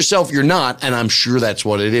convinced yourself you're not, and I'm sure that's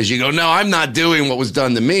what it is. You go, no, I'm not doing what was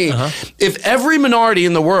done to me. If every minority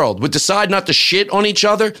in the world would decide not to shit on each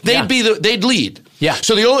other, they'd lead. Yeah.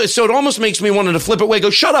 So it almost makes me want to flip it away. Go,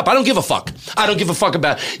 shut up. I don't give a fuck. I don't give a fuck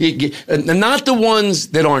about not the ones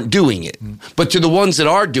that aren't doing it, but to the ones that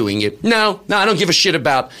are doing it. No, I don't give a shit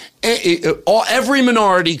about. Every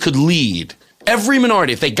minority could lead. Every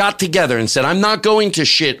minority, if they got together and said, I'm not going to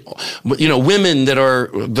shit, women that are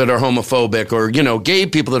homophobic, or, gay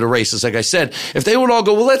people that are racist, like I said, if they would all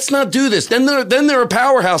go, well, let's not do this, then they're a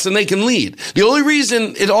powerhouse and they can lead. The only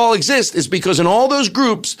reason it all exists is because in all those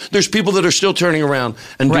groups, there's people that are still turning around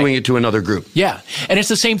and doing it to another group. Yeah. And it's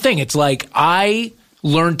the same thing. It's like, I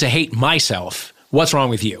learned to hate myself. What's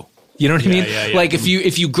wrong with you? You know what I mean? Yeah. Like if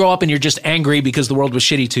you grow up and you're just angry because the world was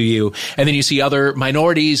shitty to you, and then you see other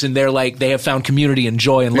minorities and they're like, they have found community and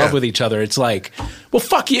joy and love with each other. It's like, well,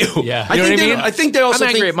 fuck you. Yeah. You know what I mean? I think they also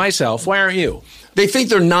I'm angry at myself. Why aren't you? They think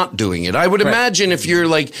they're not doing it. I would imagine if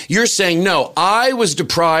you're saying, no, I was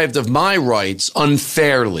deprived of my rights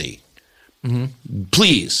unfairly.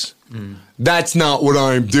 Please. That's not what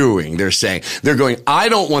I'm doing, they're saying. They're going, I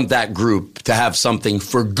don't want that group to have something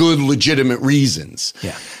for good, legitimate reasons.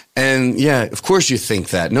 Yeah. And yeah, of course you think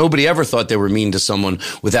that. Nobody ever thought they were mean to someone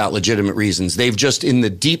without legitimate reasons. They've just, in the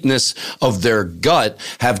deepness of their gut,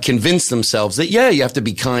 have convinced themselves that, yeah, you have to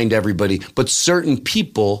be kind to everybody, but certain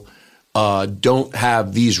people don't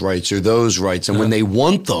have these rights or those rights. And when they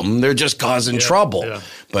want them, they're just causing trouble. Yeah.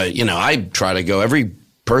 But, I try to go, every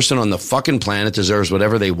person on the fucking planet deserves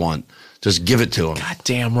whatever they want. Just give it to them. God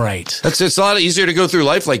damn right. It's a lot easier to go through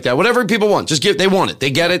life like that. Whatever people want, they want it.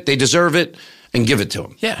 They get it. They deserve it. And give it to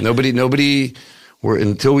them. Yeah. Nobody.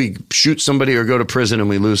 Until we shoot somebody or go to prison and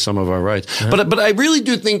we lose some of our rights. But I really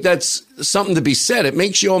do think that's something to be said. It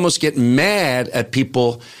makes you almost get mad at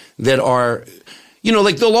people that are,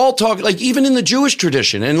 like they'll all talk, like even in the Jewish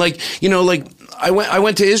tradition, and I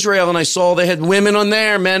went to Israel and I saw they had women on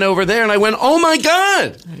there, men over there, and I went, oh my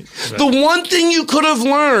God. Right. The one thing you could have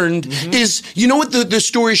learned is, what the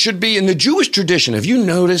story should be in the Jewish tradition. Have you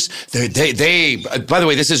noticed they, by the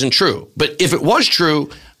way, this isn't true, but if it was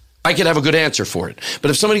true, I could have a good answer for it.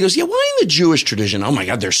 But if somebody goes, yeah, why in the Jewish tradition? Oh my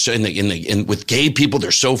God, they're so with gay people,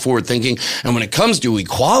 they're so forward thinking. And when it comes to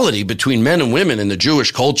equality between men and women in the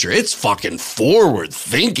Jewish culture, it's fucking forward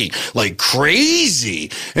thinking like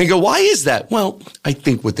crazy. And you go, why is that? Well, I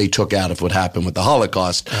think what they took out of what happened with the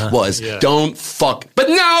Holocaust was don't fuck. But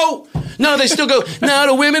no, they still go, no,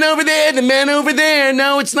 the women over there, the men over there.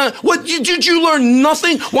 No, it's not. What, did you learn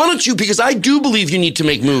nothing? Why don't you? Because I do believe you need to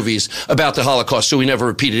make movies about the Holocaust so we never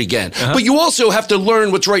repeat it again. But you also have to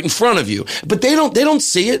learn what's right in front of you. But they don't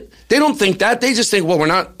see it. They don't think that. They just think, well, we're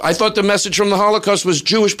not. I thought the message from the Holocaust was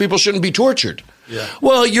Jewish people shouldn't be tortured. Yeah.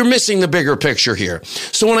 Well, you're missing the bigger picture here.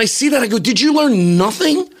 So when I see that, I go, did you learn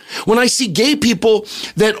nothing? When I see gay people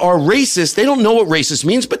that are racist, they don't know what racist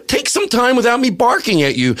means, but take some time without me barking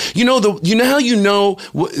at you. You know how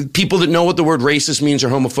people that know what the word racist means or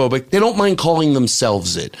homophobic, they don't mind calling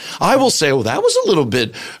themselves it. I will say, oh, that was a little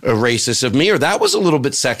bit racist of me, or that was a little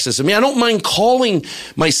bit sexist of me. I don't mind calling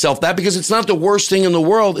myself that because it's not the worst thing in the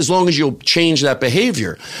world as long as you'll change that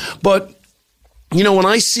behavior. But when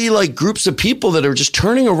I see like groups of people that are just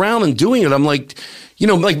turning around and doing it, I'm like,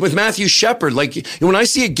 like with Matthew Shepard, like when I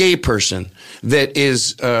see a gay person that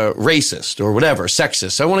is racist or whatever,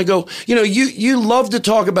 sexist, I want to go, you love to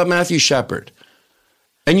talk about Matthew Shepard,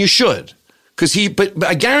 and you should, but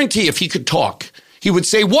I guarantee if he could talk, he would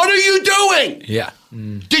say, what are you doing? Yeah.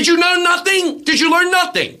 Did you know nothing? Did you learn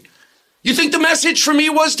nothing? You think the message for me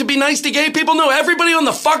was to be nice to gay people? No, everybody on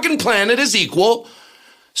the fucking planet is equal.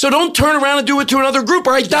 So don't turn around and do it to another group,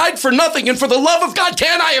 or I died for nothing. And for the love of God,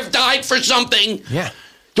 can I have died for something? Yeah.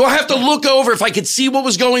 Do I have to look over if I could see what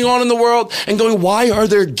was going on in the world and going, why are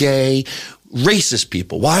there gay racist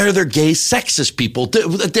people? Why are there gay sexist people? Did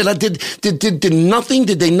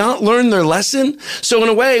they not learn their lesson? So in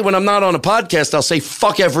a way, when I'm not on a podcast, I'll say,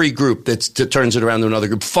 fuck every group that turns it around to another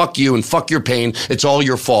group. Fuck you and fuck your pain. It's all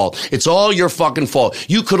your fault. It's all your fucking fault.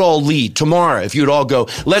 You could all lead tomorrow if you'd all go,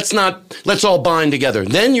 let's all bind together.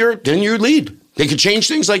 Then you lead. They could change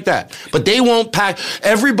things like that, but they won't pack.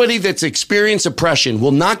 Everybody that's experienced oppression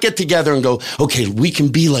will not get together and go, okay, we can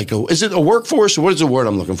be like is it a workforce or what is the word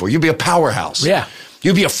I'm looking for? You'll be a powerhouse. Yeah.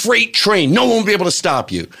 You'll be a freight train. No one will be able to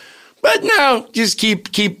stop you. But no, just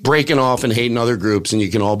keep breaking off and hating other groups, and you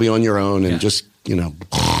can all be on your own and just,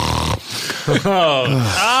 Oh,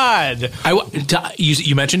 God.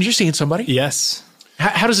 You mentioned you're seeing somebody? Yes.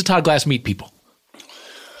 How does a Todd Glass meet people?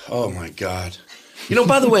 Oh, my God.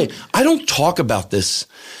 By the way, I don't talk about this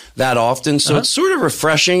that often, so it's sort of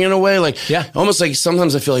refreshing in a way. Like, almost like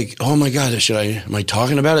sometimes I feel like, oh my God, am I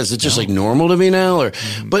talking about it? Is it just like normal to me now? Or,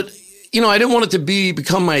 but I didn't want it to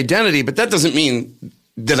become my identity, but that doesn't mean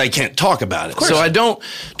that I can't talk about it. So I don't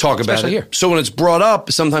talk about it. Here. So when it's brought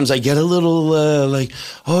up, sometimes I get a little I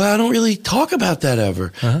don't really talk about that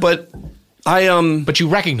ever. But but you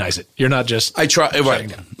recognize it. You're not just. I try.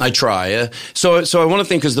 Right. I try. So I want to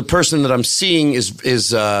think because the person that I'm seeing is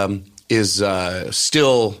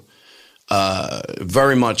still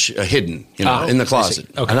very much hidden, in the closet.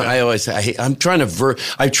 Okay. And I always say I'm trying to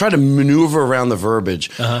I try to maneuver around the verbiage.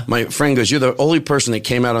 My friend goes, "You're the only person that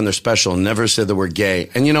came out on their special and never said the word gay."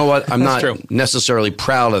 And you know what? I'm not necessarily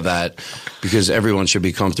proud of that because everyone should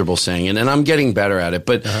be comfortable saying it, and I'm getting better at it.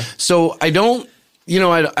 But so I don't.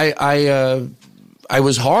 I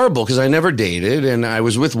was horrible because I never dated, and I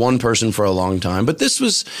was with one person for a long time. But this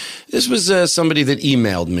was somebody that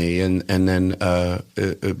emailed me, and then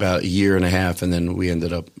about a year and a half, and then we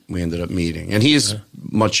ended up meeting. And he's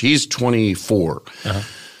 24,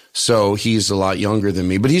 so he's a lot younger than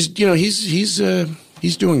me. But he's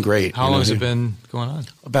he's doing great. How long has it been going on?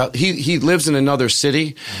 About he lives in another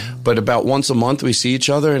city, but about once a month we see each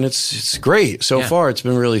other, and it's great so far. It's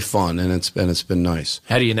been really fun, and it's been nice.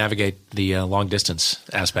 How do you navigate the long distance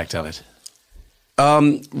aspect of it?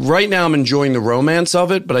 Right now I'm enjoying the romance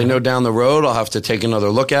of it, but I know down the road I'll have to take another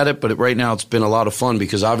look at it. But right now it's been a lot of fun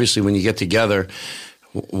because obviously when you get together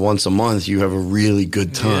once a month, you have a really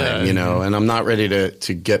good time, you know, and I'm not ready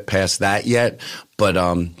to get past that yet. But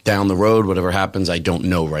down the road, whatever happens, I don't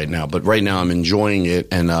know right now. But right now I'm enjoying it.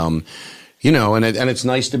 And, you know, and it's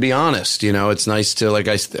nice to be honest. You know, it's nice to, like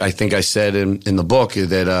I think I said in the book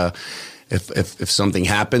that if something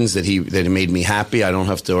happens that it made me happy, I don't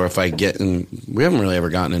have to, or if I get in, we haven't really ever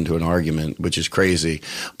gotten into an argument, which is crazy,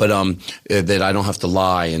 but that I don't have to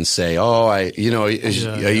lie and say, oh, I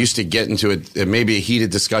used to get into maybe a heated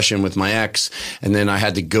discussion with my ex, and then I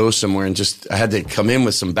had to go somewhere and I had to come in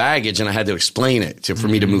with some baggage, and I had to explain it for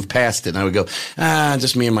me to move past it. And I would go,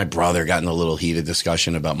 just me and my brother got in a little heated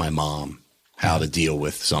discussion about my mom, how to deal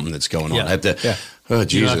with something that's going on. I have to. Oh,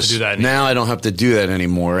 Jesus. You don't have to do that anymore. Now I don't have to do that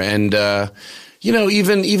anymore. And, you know,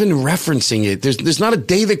 even referencing it, there's not a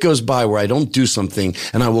day that goes by where I don't do something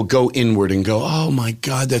and I will go inward and go, oh, my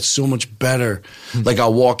God, that's so much better. Like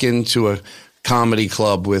I'll walk into a comedy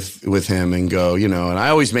club with him and go, you know, and I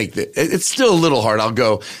always make it's still a little hard. I'll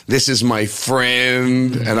go, this is my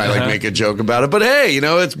friend, and I like make a joke about it. But hey, you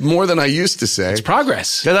know, it's more than I used to say. It's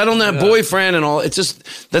progress. Because I don't have boyfriend and all. It's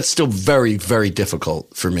just, that's still very, very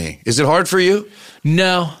difficult for me. Is it hard for you?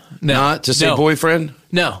 No. Not to say boyfriend?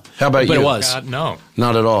 No. How about you? But it was. God, no.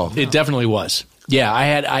 Not at all. It definitely was.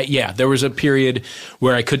 Yeah, there was a period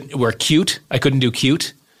where I couldn't do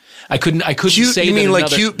cute. I couldn't cute, say you that mean like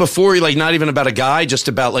cute before, like not even about a guy, just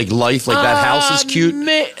about like life, like that house is cute?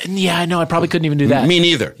 Yeah, no, I probably couldn't even do that. Me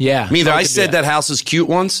neither. Yeah. Me neither. I said that house is cute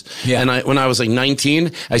once, and when I was like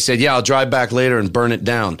 19, I said, yeah, I'll drive back later and burn it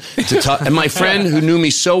down. And my friend who knew me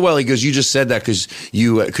so well, he goes, you just said that because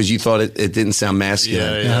you thought it didn't sound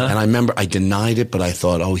masculine. Yeah. And I remember I denied it, but I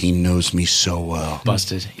thought, oh, he knows me so well.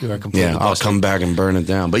 Busted. You are completely busted. I'll come back and burn it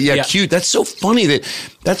down. But yeah, cute. That's so funny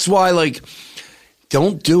that's why, like,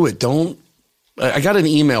 don't do it. I got an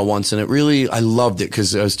email once, and I loved it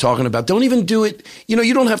because I was talking about, don't even do it. You know,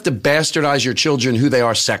 you don't have to bastardize your children who they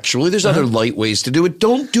are sexually. There's other light ways to do it.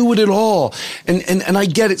 Don't do it at all. And I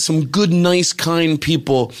get it. Some good, nice, kind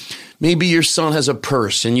people. Maybe your son has a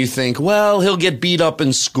purse and you think, well, he'll get beat up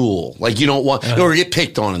in school. Like you don't want, or get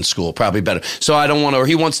picked on in school, probably better. So I don't want to, or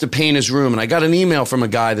he wants to paint his room. And I got an email from a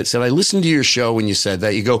guy that said, I listened to your show when you said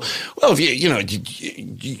that. You go, well, if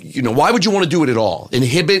you know, why would you want to do it at all?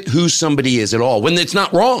 Inhibit who somebody is at all when it's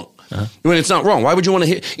not wrong. When it's not wrong. Why would you want to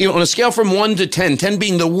hit, you know, on a scale from 1 to 10, 10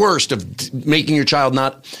 being the worst of making your child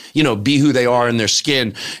not, you know, be who they are in their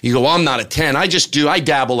skin. You go, well, I'm not a 10. I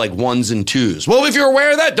dabble like 1s and 2s. Well, if you're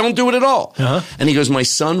aware of that, don't do it at all. And he goes, my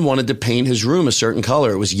son wanted to paint his room a certain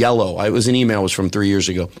color. It was yellow. It was an email. It was from 3 years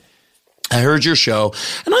ago. I heard your show,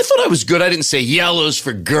 and I thought I was good. I didn't say yellow's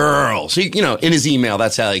for girls. You know, in his email,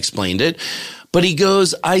 that's how I explained it. But he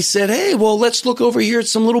goes, I said, hey, well, let's look over here at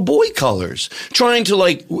some little boy colors, trying to,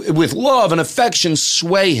 like, with love and affection,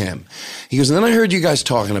 sway him. He goes, and then I heard you guys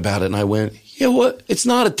talking about it, and I went, yeah, what? It's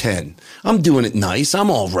not a 10. I'm doing it nice. I'm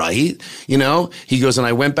all right. You know? He goes, and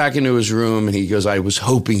I went back into his room, and he goes, I was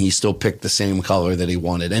hoping he still picked the same color that he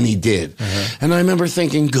wanted, and he did. And I remember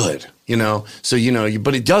thinking, good. You know, so, you know,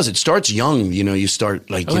 but it starts young. You know, you start,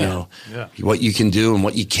 like, what you can do and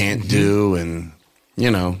what you can't do, and,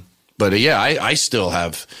 you know. But yeah, I still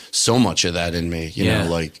have so much of that in me, you know,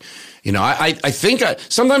 like, you know, I think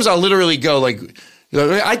sometimes I'll literally go like,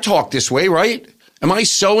 I talk this way, right? Am I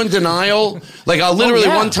so in denial? Like I'll literally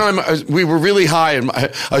one time we were really high and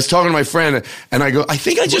I was talking to my friend and I go, I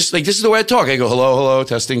think I just like, this is the way I talk. I go, hello,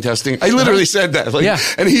 testing. I literally said that. Like,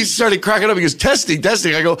 and he started cracking up. He goes, testing.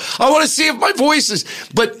 I go, I want to see if my voice is,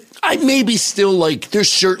 but I maybe still like,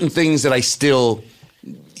 there's certain things that I still,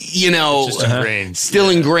 you know, still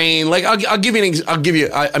ingrained. Like I'll give you.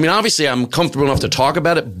 I mean, obviously, I'm comfortable enough to talk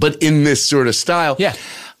about it, but in this sort of style,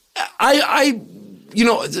 I you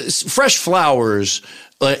know, fresh flowers,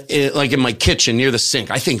 like in my kitchen near the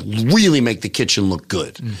sink, I think really make the kitchen look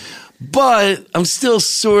good. But I'm still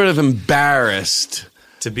sort of embarrassed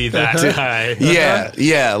to be that guy.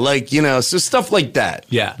 Yeah, like, you know, so stuff like that.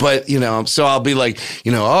 Yeah. But, you know, so I'll be like,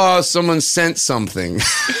 you know, oh, someone sent something.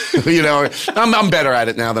 You know, I'm better at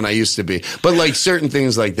it now than I used to be. But like certain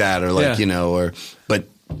things like that, or like, you know, but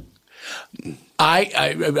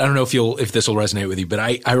I don't know if this will resonate with you, but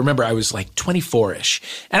I remember I was like 24-ish,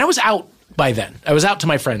 and I was out by then. I was out to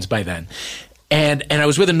my friends by then. And I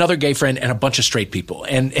was with another gay friend and a bunch of straight people.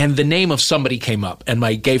 And the name of somebody came up. And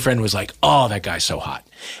my gay friend was like, oh, that guy's so hot.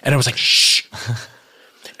 And I was like, shh.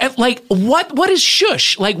 And like, what is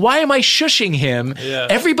shush? Like, why am I shushing him? Yeah.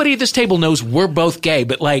 Everybody at this table knows we're both gay,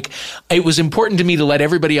 but like, it was important to me to let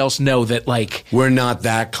everybody else know that like, we're not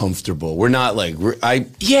that comfortable. We're not like,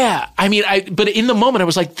 yeah. I mean, but in the moment I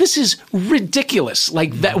was like, this is ridiculous.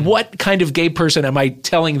 Like that, what kind of gay person am I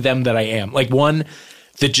telling them that I am? Like one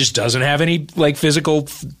that just doesn't have any like physical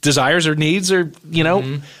desires or needs or, you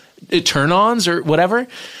know, turn-ons or whatever.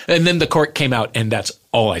 And then the court came out and that's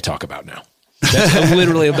all I talk about now. That's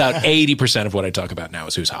literally about 80% of what I talk about now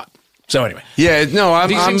is who's hot. So anyway, yeah, no,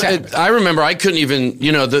 I remember I couldn't even,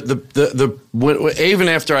 you know, even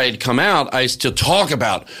after I had come out, I used to talk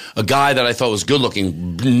about a guy that I thought was good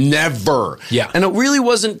looking. Never, yeah, and it really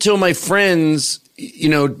wasn't until my friends, you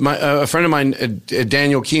know, a friend of mine,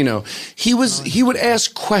 Daniel Kino, he would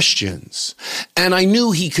ask questions, and I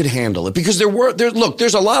knew he could handle it because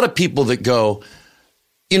there's a lot of people that go,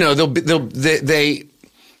 you know,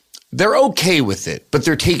 they're okay with it, but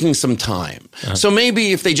they're taking some time. Uh-huh. So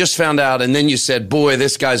maybe if they just found out and then you said, boy,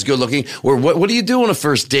 this guy's good looking, or what do you do on a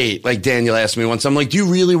first date? Like Daniel asked me once, I'm like, do you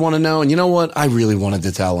really want to know? And you know what? I really wanted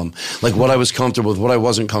to tell him, like what I was comfortable with, what I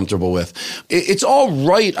wasn't comfortable with. It's all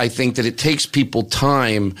right, I think, that it takes people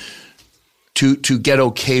time to get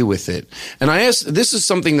okay with it. And I asked, this is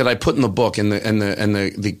something that I put in the book and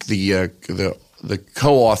the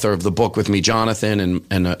co-author of the book with me, Jonathan,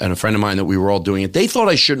 and a friend of mine that we were all doing it, they thought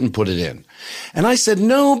I shouldn't put it in. And I said,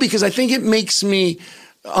 no, because I think it makes me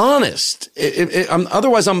honest.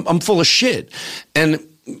 Otherwise, I'm full of shit.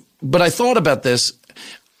 But I thought about this.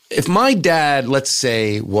 If my dad, let's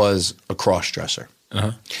say, was a cross-dresser,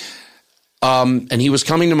 and he was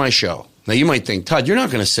coming to my show. Now, you might think, Todd, you're not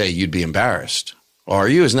going to say you'd be embarrassed, are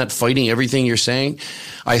you? Isn't that fighting everything you're saying?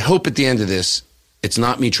 I hope at the end of this, it's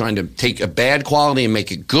not me trying to take a bad quality and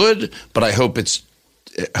make it good, but I hope it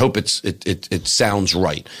sounds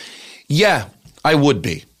right. Yeah, I would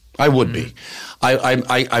be. I would be.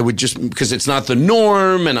 I would just, because it's not the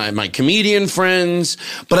norm, and my comedian friends,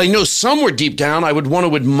 but I know somewhere deep down I would want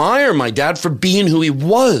to admire my dad for being who he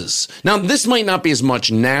was. Now, this might not be as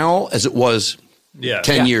much now as it was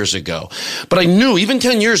 10 years ago. But I knew even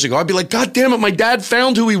 10 years ago, I'd be like, God damn it, my dad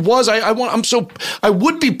found who he was. I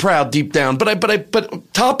would be proud deep down, but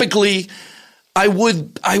topically, I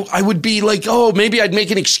would be like, oh, maybe I'd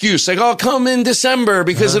make an excuse. Like, oh, come in December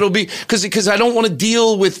because it'll be, because I don't want to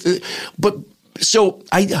deal with, but so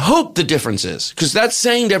I hope the difference is, because that's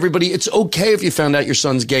saying to everybody, it's okay if you found out your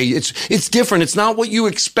son's gay. It's different. It's not what you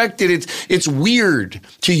expected. It's weird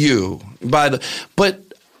to you but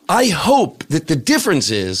I hope that the difference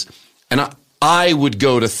is, and I would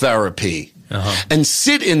go to therapy and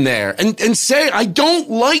sit in there and say, I don't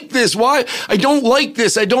like this. Why? I don't like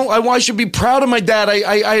this. I should be proud of my dad.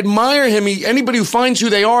 I admire him. Anybody who finds who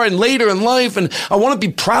they are and later in life, and I want to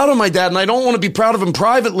be proud of my dad, and I don't want to be proud of him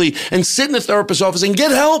privately, and sit in the therapist's office and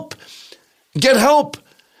get help. Get help.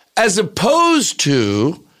 As opposed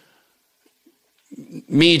to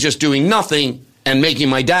me just doing nothing and making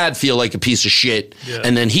my dad feel like a piece of shit,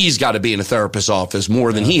 and then he's got to be in a therapist's office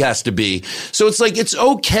more than he has to be. So it's like, it's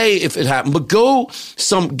okay if it happened, but go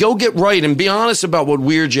get right and be honest about what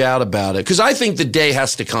weirds you out about it. Because I think the day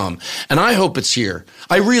has to come, and I hope it's here.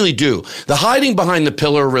 I really do. The hiding behind the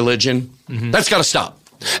pillar of religion, that's got to stop.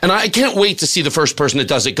 And I can't wait to see the first person that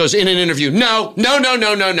does it goes in an interview. No. Well,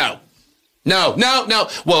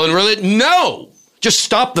 in religion, no. Just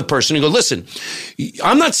stop the person and go, listen,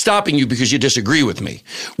 I'm not stopping you because you disagree with me.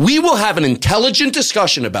 We will have an intelligent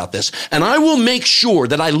discussion about this, and I will make sure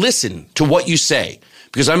that I listen to what you say,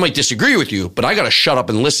 because I might disagree with you, but I got to shut up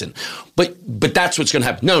and listen. But that's what's going to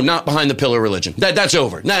happen. No, not behind the pillar of religion. That's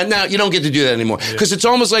over. Now you don't get to do that anymore, because it's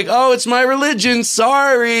almost like, oh, it's my religion.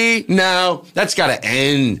 Sorry. No, that's got to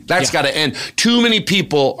end. That's got to end. Too many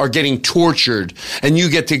people are getting tortured, and you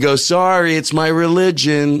get to go, sorry, it's my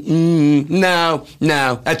religion. No,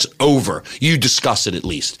 that's over. You discuss it at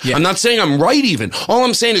least. Yeah. I'm not saying I'm right even. All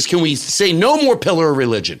I'm saying is, can we say no more pillar of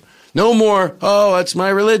religion? No more, oh, that's my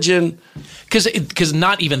religion. Because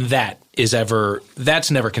not even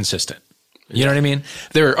that's never consistent. You know what I mean?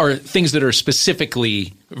 There are things that are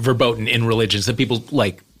specifically verboten in religions that people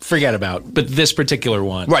like forget about. But this particular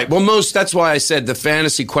one. Right. Well, that's why I said the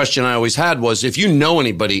fantasy question I always had was if you know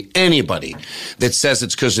anybody that says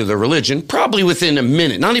it's because of their religion, probably within a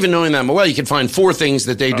minute, not even knowing them well, you can find 4 things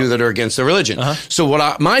that they do that are against their religion. So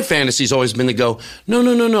my fantasy's always been to go,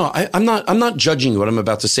 no. I'm not judging what I'm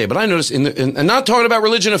about to say, but I noticed and not talking about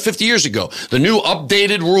religion of 50 years ago, the new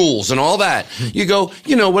updated rules and all that. You go,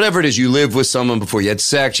 whatever it is, you lived with someone before you had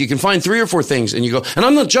sex, you can find 3 or 4 things and you go, and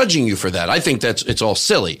I'm not judging you for that. I think it's all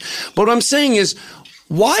silly. But what I'm saying is,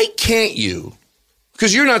 why can't you?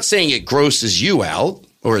 Because you're not saying it grosses you out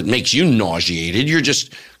or it makes you nauseated. You're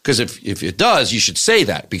just, because if it does, you should say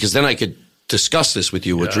that, because then I could discuss this with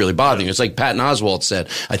you, what's really bothering you. It's like Patton Oswalt said,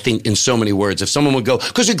 I think in so many words, if someone would go,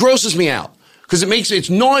 because it grosses me out. Because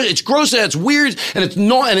it's gross, it's weird, and it's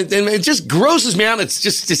not, and it just grosses me out. It's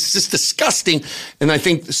just disgusting. And I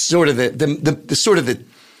think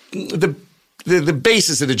the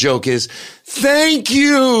basis of the joke is, thank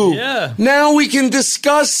you. Yeah. Now we can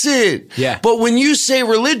discuss it. Yeah. But when you say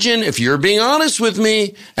religion, if you're being honest with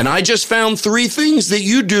me, and I just found 3 things that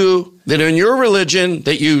you do that are in your religion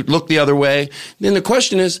that you look the other way, then the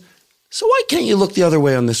question is, so why can't you look the other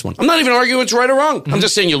way on this one? I'm not even arguing it's right or wrong. I'm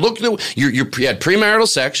just saying you had premarital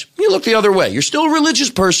sex. You look the other way. You're still a religious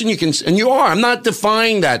person. You are. I'm not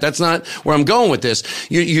defying that. That's not where I'm going with this.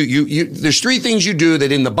 There's 3 things you do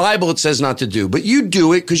that in the Bible it says not to do, but you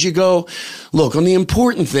do it because you go, look, on the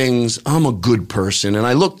important things, I'm a good person, and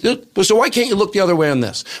I look. So why can't you look the other way on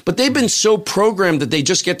this? But they've been so programmed that they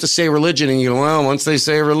just get to say religion, and you go, well, once they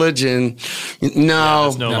say religion, no,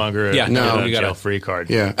 it's no longer Yeah, no, a jail-free card.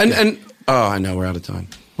 yeah, and. Oh, I know we're out of time.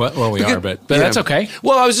 Well, we are, but that's okay.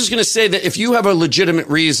 Well, I was just going to say that if you have a legitimate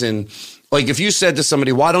reason, like if you said to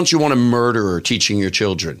somebody, why don't you want a murderer teaching your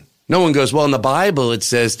children? No one goes, well, in the Bible it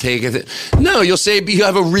says take it. No, you'll say you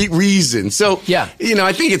have a reason. So, yeah.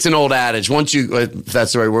 I think it's an old adage. Once you, if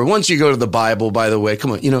that's the right word, once you go to the Bible, by the way,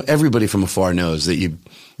 come on, everybody from afar knows that you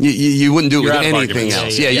wouldn't do it with anything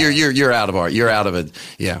else. Yeah, you're out of art. You're out of it.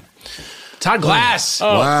 Yeah. Todd Glass.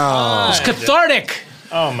 Oh, wow. It's cathartic.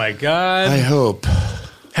 Oh, my God. I hope.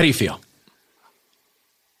 How do you feel?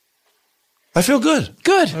 I feel good.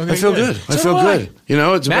 Good. Okay, I feel good. So I feel good.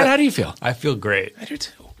 It's Matt, how do you feel? I feel great. I do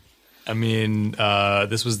too. I mean,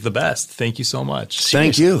 this was the best. Thank you so much.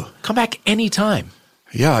 Thank you. Come back anytime.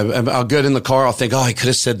 Yeah, I'll get in the car. I'll think, I could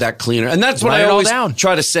have said that cleaner. And that's what I always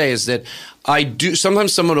try to say is that I do.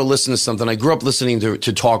 Sometimes someone will listen to something. I grew up listening to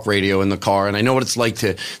talk radio in the car, and I know what it's like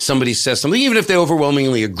to somebody says something, even if they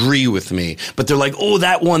overwhelmingly agree with me, but they're like, oh,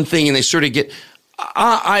 that one thing, and they sort of get.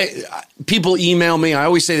 People email me. I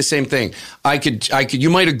always say the same thing.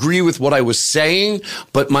 You might agree with what I was saying,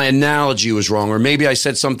 but my analogy was wrong, or maybe I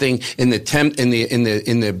said something in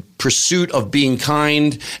the pursuit of being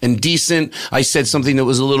kind and decent. I said something that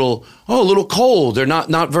was a little cold or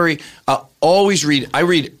not very. I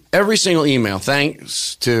read every single email,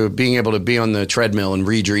 thanks to being able to be on the treadmill and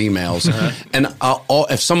read your emails. And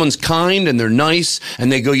if someone's kind and they're nice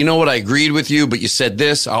and they go, you know what, I agreed with you, but you said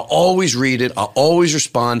this, I'll always read it. I'll always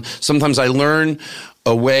respond. Sometimes I learn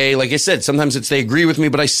a way, like I said, sometimes it's they agree with me,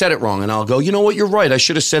 but I said it wrong. And I'll go, you know what, you're right. I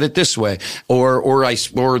should have said it this way. Or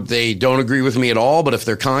they don't agree with me at all, but if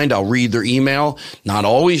they're kind, I'll read their email. Not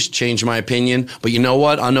always change my opinion. But you know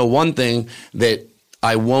what? I know one thing that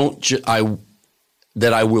I will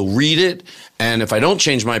read it, and if I don't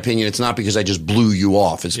change my opinion, it's not because I just blew you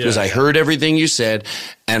off. It's because I heard everything you said,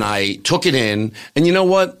 and I took it in. And you know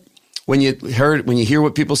what? When you hear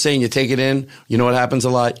what people say and you take it in, you know what happens a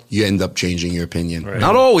lot? You end up changing your opinion. Right.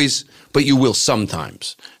 Not always, but you will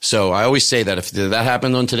sometimes. So I always say that if that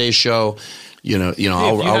happened on today's show,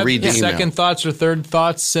 I'll read the email. Second thoughts or third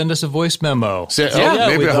thoughts, send us a voice memo.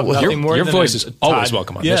 Your voice is always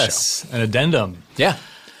welcome on this show. Yes, an addendum. Yeah.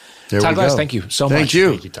 Todd Glass, thank you so much. Thank you.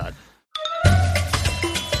 Thank you, Todd.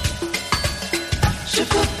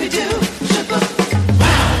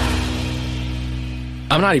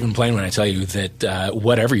 I'm not even playing when I tell you that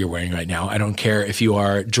whatever you're wearing right now, I don't care if you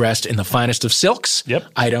are dressed in the finest of silks. Yep.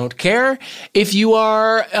 I don't care if you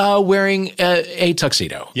are wearing a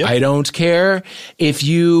tuxedo. Yep. I don't care if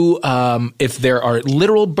if there are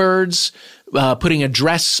literal birds putting a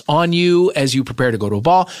dress on you as you prepare to go to a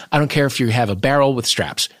ball. I don't care if you have a barrel with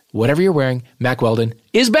straps. Whatever you're wearing, Mack Weldon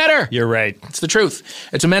is better. You're right. It's the truth.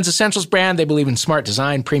 It's a men's essentials brand. They believe in smart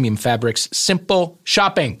design, premium fabrics, simple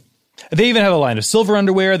shopping. They even have a line of silver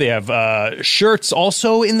underwear. They have shirts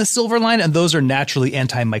also in the silver line, and those are naturally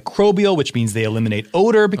antimicrobial, which means they eliminate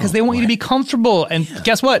odor because they want you to be comfortable. And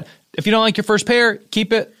guess what? If you don't like your first pair,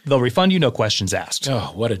 keep it. They'll refund you, no questions asked.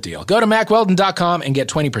 Oh, what a deal. Go to MackWeldon.com and get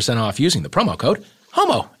 20% off using the promo code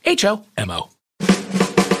HOMO, HOMO.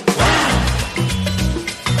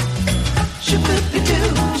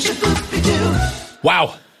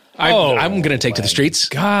 Wow. I'm going to take to the streets.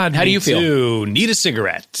 God, how do you feel? Too. Need a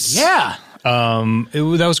cigarette. Yeah.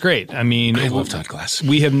 That was great. I mean, I love Todd Glass.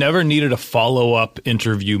 We have never needed a follow-up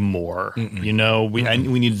interview more. You know, we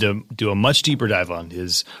needed to do a much deeper dive on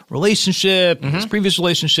his relationship, his previous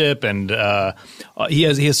relationship, and he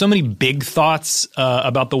has so many big thoughts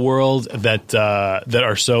about the world that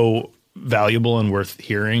are so valuable and worth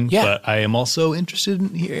hearing. Yeah. But I am also interested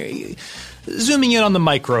in zooming in on the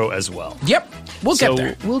micro as well. Yep. We'll get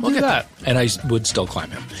there. We'll do that. And I would still climb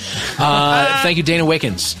him. Thank you, Dana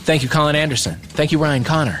Wickens. Thank you, Colin Anderson. Thank you, Ryan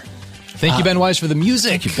Connor. Thank you, Ben Wise, for the music.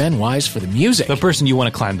 Thank you, Ben Wise, for the music. The person you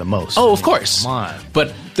want to climb the most. Oh, of course. Come on.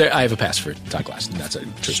 But I have a pass for Todd Glass, and that's a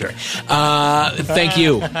true story. Thank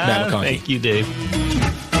you, Matt McConaughey. Thank you, Dave.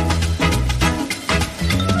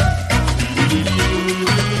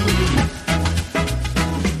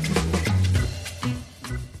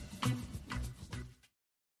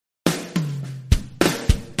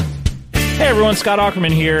 Hey everyone, Scott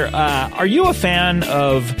Aukerman here. Are you a fan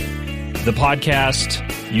of the podcast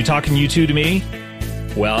You Talkin' You2 to Me?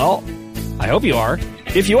 Well, I hope you are.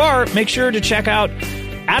 If you are, make sure to check out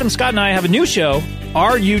Adam Scott and I have a new show,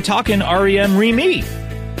 Are You Talkin' REM Re-Me?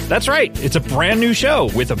 That's right, it's a brand new show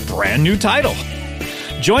with a brand new title.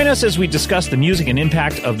 Join us as we discuss the music and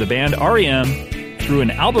impact of the band REM through an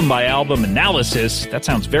album-by-album analysis. That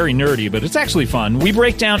sounds very nerdy, but it's actually fun. We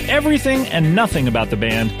break down everything and nothing about the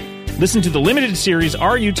band. Listen to the limited series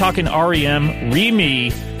Are You Talkin' REM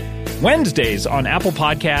Re-Me Wednesdays on Apple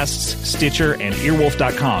Podcasts, Stitcher, and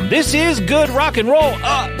Earwolf.com. This is good rock and roll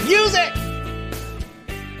music!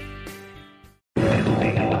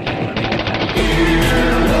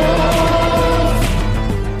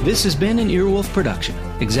 This has been an Earwolf production.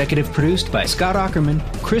 Executive produced by Scott Aukerman,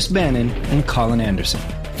 Chris Bannon, and Colin Anderson.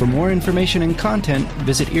 For more information and content,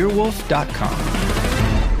 visit earwolf.com.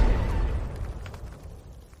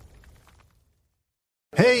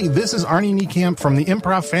 Hey, this is Arnie Niekamp from the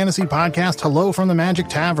Improv Fantasy Podcast Hello from the Magic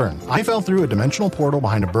Tavern. I fell through a dimensional portal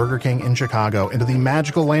behind a Burger King in Chicago into the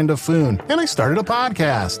magical land of Foon, and I started a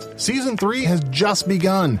podcast. Season 3 has just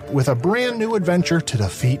begun with a brand new adventure to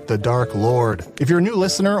defeat the Dark Lord. If you're a new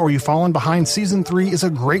listener or you've fallen behind, Season 3 is a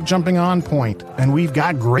great jumping on point, and we've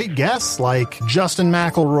got great guests like Justin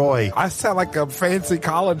McElroy. I sound like a fancy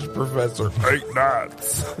college professor. Ain't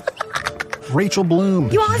nuts. Rachel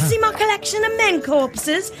Bloom. You want to see my collection of men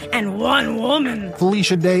corpses and one woman?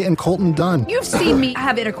 Felicia Day and Colton Dunn. You've seen me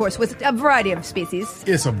have intercourse with a variety of species.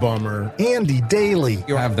 It's a bummer. Andy Daly.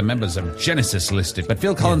 You have the members of Genesis listed, but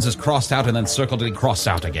Phil Collins is crossed out and then circled and crossed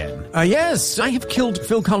out again. Yes, I have killed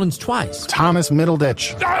Phil Collins twice. Thomas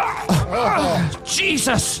Middleditch.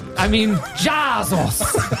 Jesus! I mean,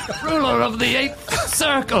 Jazos, ruler of the Eighth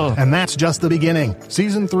Circle. And that's just the beginning.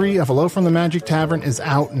 Season 3 of Hello from the Magic Tavern is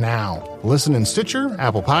out now. Listen in Stitcher,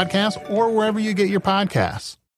 Apple Podcasts, or wherever you get your podcasts.